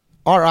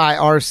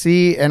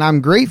RIRC, and I'm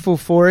grateful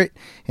for it,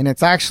 and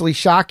it's actually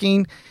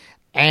shocking.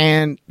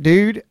 And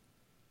dude,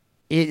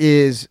 it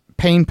is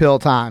pain pill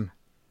time.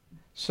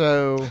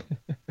 So,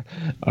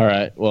 all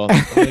right. Well,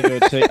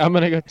 I'm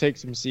gonna go take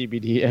some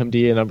CBD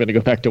MD, and I'm gonna go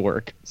back to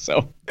work.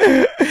 So,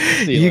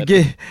 you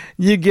get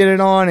it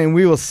on, and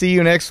we will see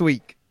you next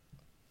week.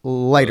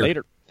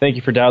 Later. Thank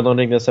you for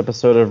downloading this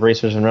episode of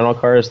Racers and Rental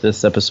Cars.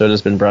 This episode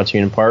has been brought to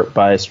you in part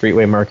by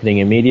Streetway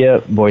Marketing and Media,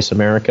 Voice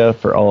America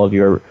for all of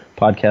your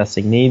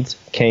podcasting needs,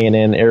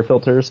 K&N Air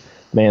Filters,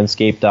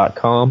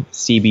 Manscaped.com,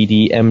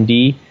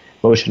 CBDMD,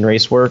 Motion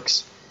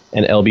Raceworks,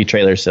 and LB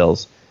Trailer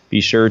Sales. Be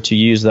sure to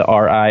use the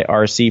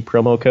RIRC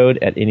promo code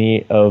at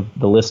any of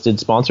the listed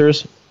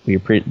sponsors.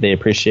 They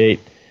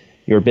appreciate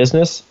your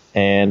business,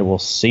 and we'll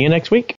see you next week.